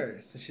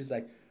course. And she's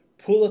like,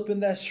 pull up in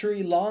that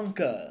Sri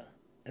Lanka.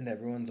 And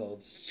everyone's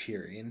all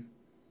cheering.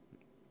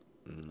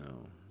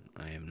 No,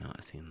 I have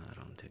not seen that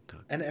on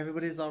TikTok. And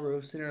everybody's all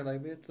roasting her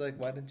like, bitch, like,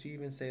 why didn't you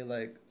even say,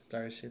 like,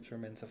 starships were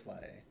meant to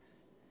fly?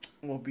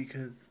 Well,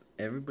 because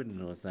everybody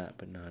knows that,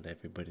 but not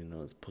everybody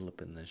knows pull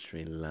up in the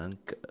Sri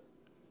Lanka.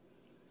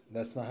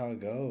 That's not how it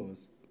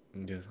goes.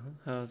 Just, huh?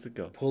 How does it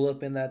go? Pull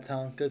up in that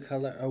Tonka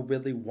color or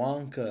Willy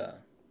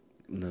Wonka.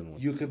 No,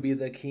 You could be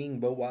the king,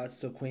 but watch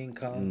the queen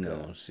conquer.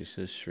 No, she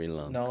says Sri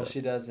Lanka. No,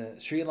 she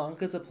doesn't. Sri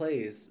Lanka's a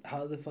place.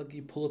 How the fuck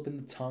you pull up in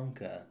the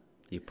Tonka?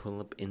 You pull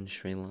up in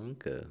Sri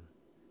Lanka.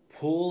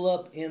 Pull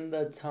up in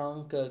the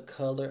Tonka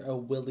color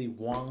of Willy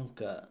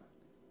Wonka.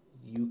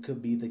 You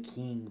could be the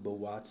king, but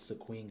watch the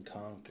queen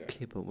conquer.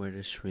 Okay, but where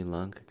does Sri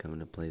Lanka come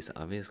into place?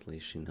 Obviously,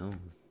 she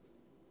knows.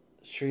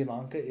 Sri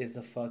Lanka is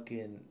a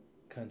fucking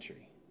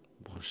country.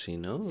 Well, she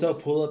knows. So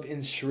pull up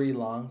in Sri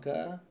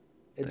Lanka.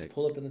 It's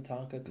pull up in the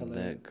Tonka color.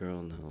 That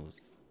girl knows.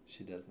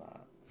 She does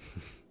not.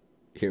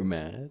 You're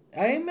mad?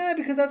 I ain't mad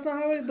because that's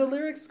not how the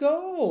lyrics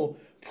go.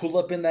 Pull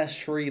up in that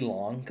Sri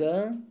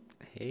Lanka.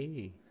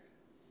 Hey.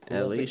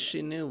 At least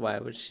she knew. Why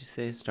would she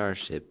say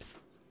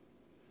starships?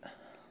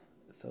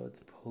 So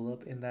it's pull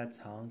up in that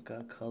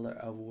Tonka color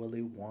of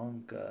Willy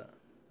Wonka.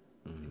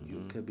 Mm-hmm.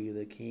 You could be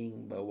the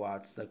king, but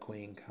watch the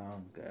queen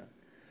conquer.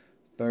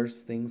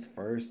 First things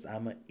first,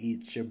 I'ma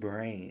eat your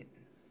brain.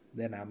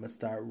 Then I'ma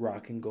start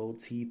rocking gold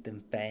teeth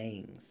and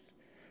fangs.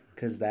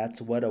 Cause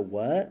that's what a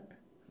what?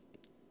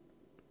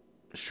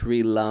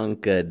 Sri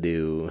Lanka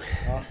do.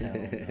 Oh, hell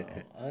no.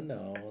 I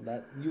know.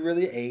 That you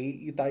really ate?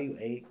 You thought you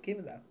ate? Give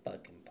me that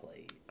fucking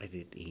plate. I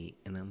did eat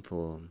and I'm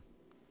full.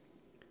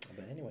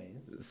 But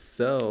anyways.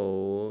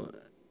 So,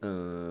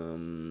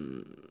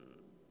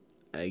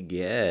 I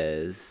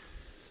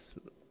guess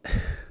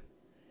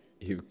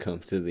you've come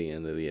to the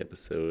end of the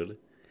episode.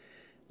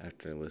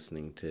 After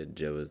listening to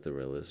Joe is the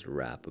Realist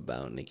rap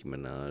about Nicki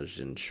Minaj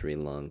and Sri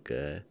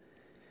Lanka,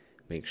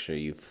 make sure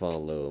you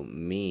follow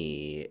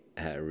me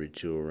at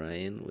Ritual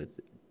Ryan with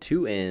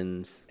 2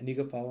 N's. And you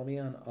can follow me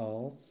on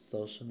all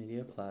social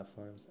media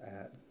platforms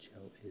at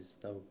Joe is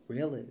the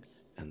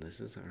Realist. And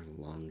this is our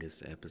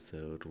longest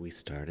episode. We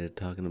started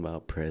talking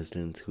about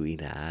presidents who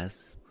eat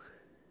ass.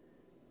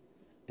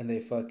 And they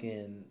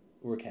fucking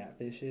were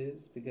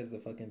catfishes because the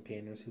fucking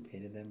painters who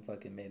painted them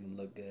fucking made them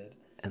look good.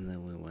 And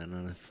then we went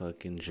on a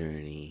fucking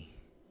journey.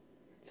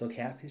 So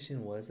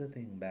catfishing was a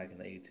thing back in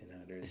the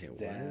 1800s. It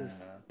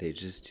was. They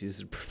just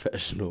used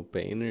professional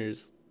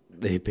painters.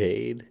 They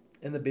paid.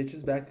 And the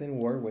bitches back then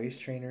wore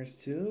waist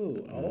trainers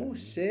too. Oh,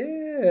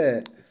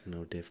 shit. It's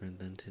no different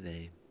than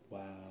today.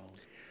 Wow.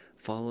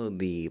 Follow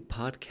the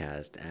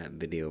podcast at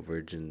Video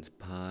Virgins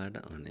Pod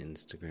on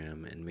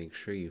Instagram. And make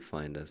sure you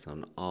find us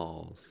on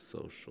all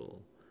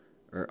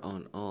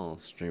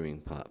streaming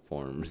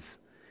platforms.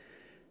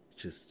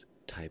 Just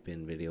type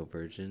in Video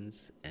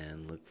Virgins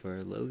and look for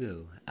our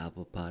logo.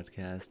 Apple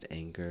Podcast,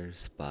 Anchor,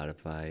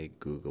 Spotify,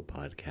 Google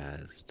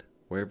Podcast.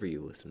 Wherever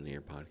you listen to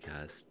your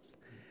podcasts,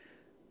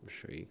 I'm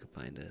sure you can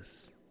find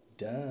us.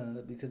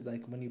 Duh, because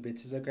like when you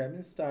bitches are grabbing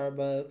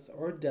Starbucks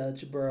or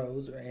Dutch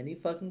Bros or any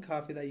fucking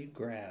coffee that you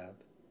grab.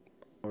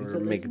 Or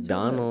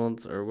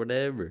McDonald's or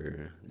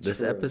whatever. This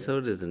True.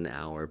 episode is an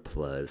hour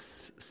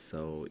plus,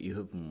 so you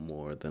have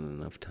more than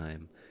enough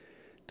time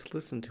to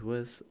listen to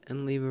us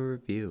and leave a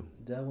review.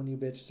 Duh, when you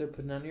bitches are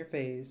putting on your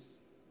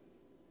face,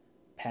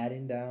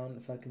 patting down,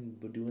 fucking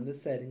doing the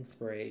setting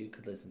spray, you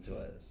could listen to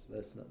us.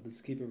 Let's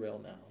keep it real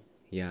now.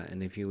 Yeah,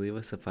 and if you leave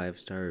us a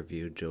 5-star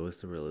review, Joe is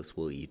the Realist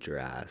will eat your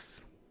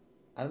ass.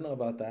 I don't know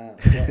about that.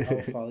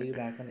 I'll follow you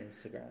back on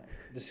Instagram.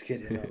 Just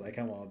kidding. Like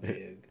I'm all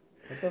big.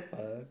 What the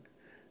fuck?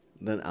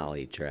 Then I'll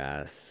eat your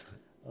ass.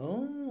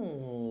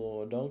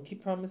 Oh, don't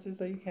keep promises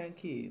that you can't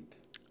keep.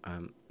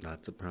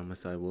 That's a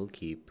promise I will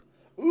keep.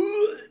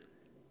 Ooh.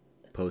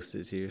 Post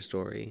it to your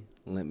story.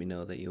 Let me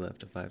know that you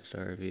left a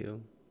 5-star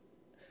review.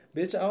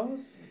 Bitch, I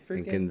was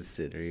And freaking.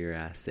 consider your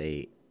ass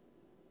 8.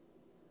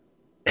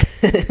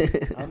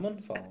 I'm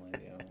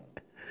unfollowing you.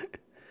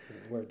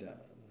 We're done.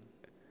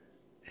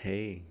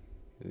 Hey,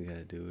 we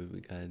gotta do what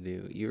we gotta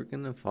do. You're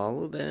gonna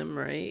follow them,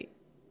 right?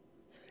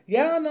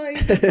 Yeah, no,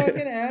 eat the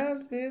fucking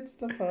ass, bitch.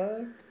 The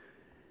fuck.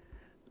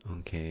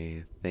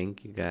 Okay,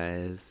 thank you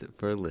guys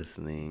for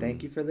listening.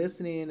 Thank you for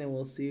listening, and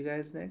we'll see you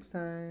guys next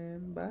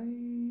time.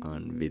 Bye.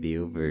 On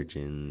Video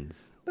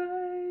Virgins.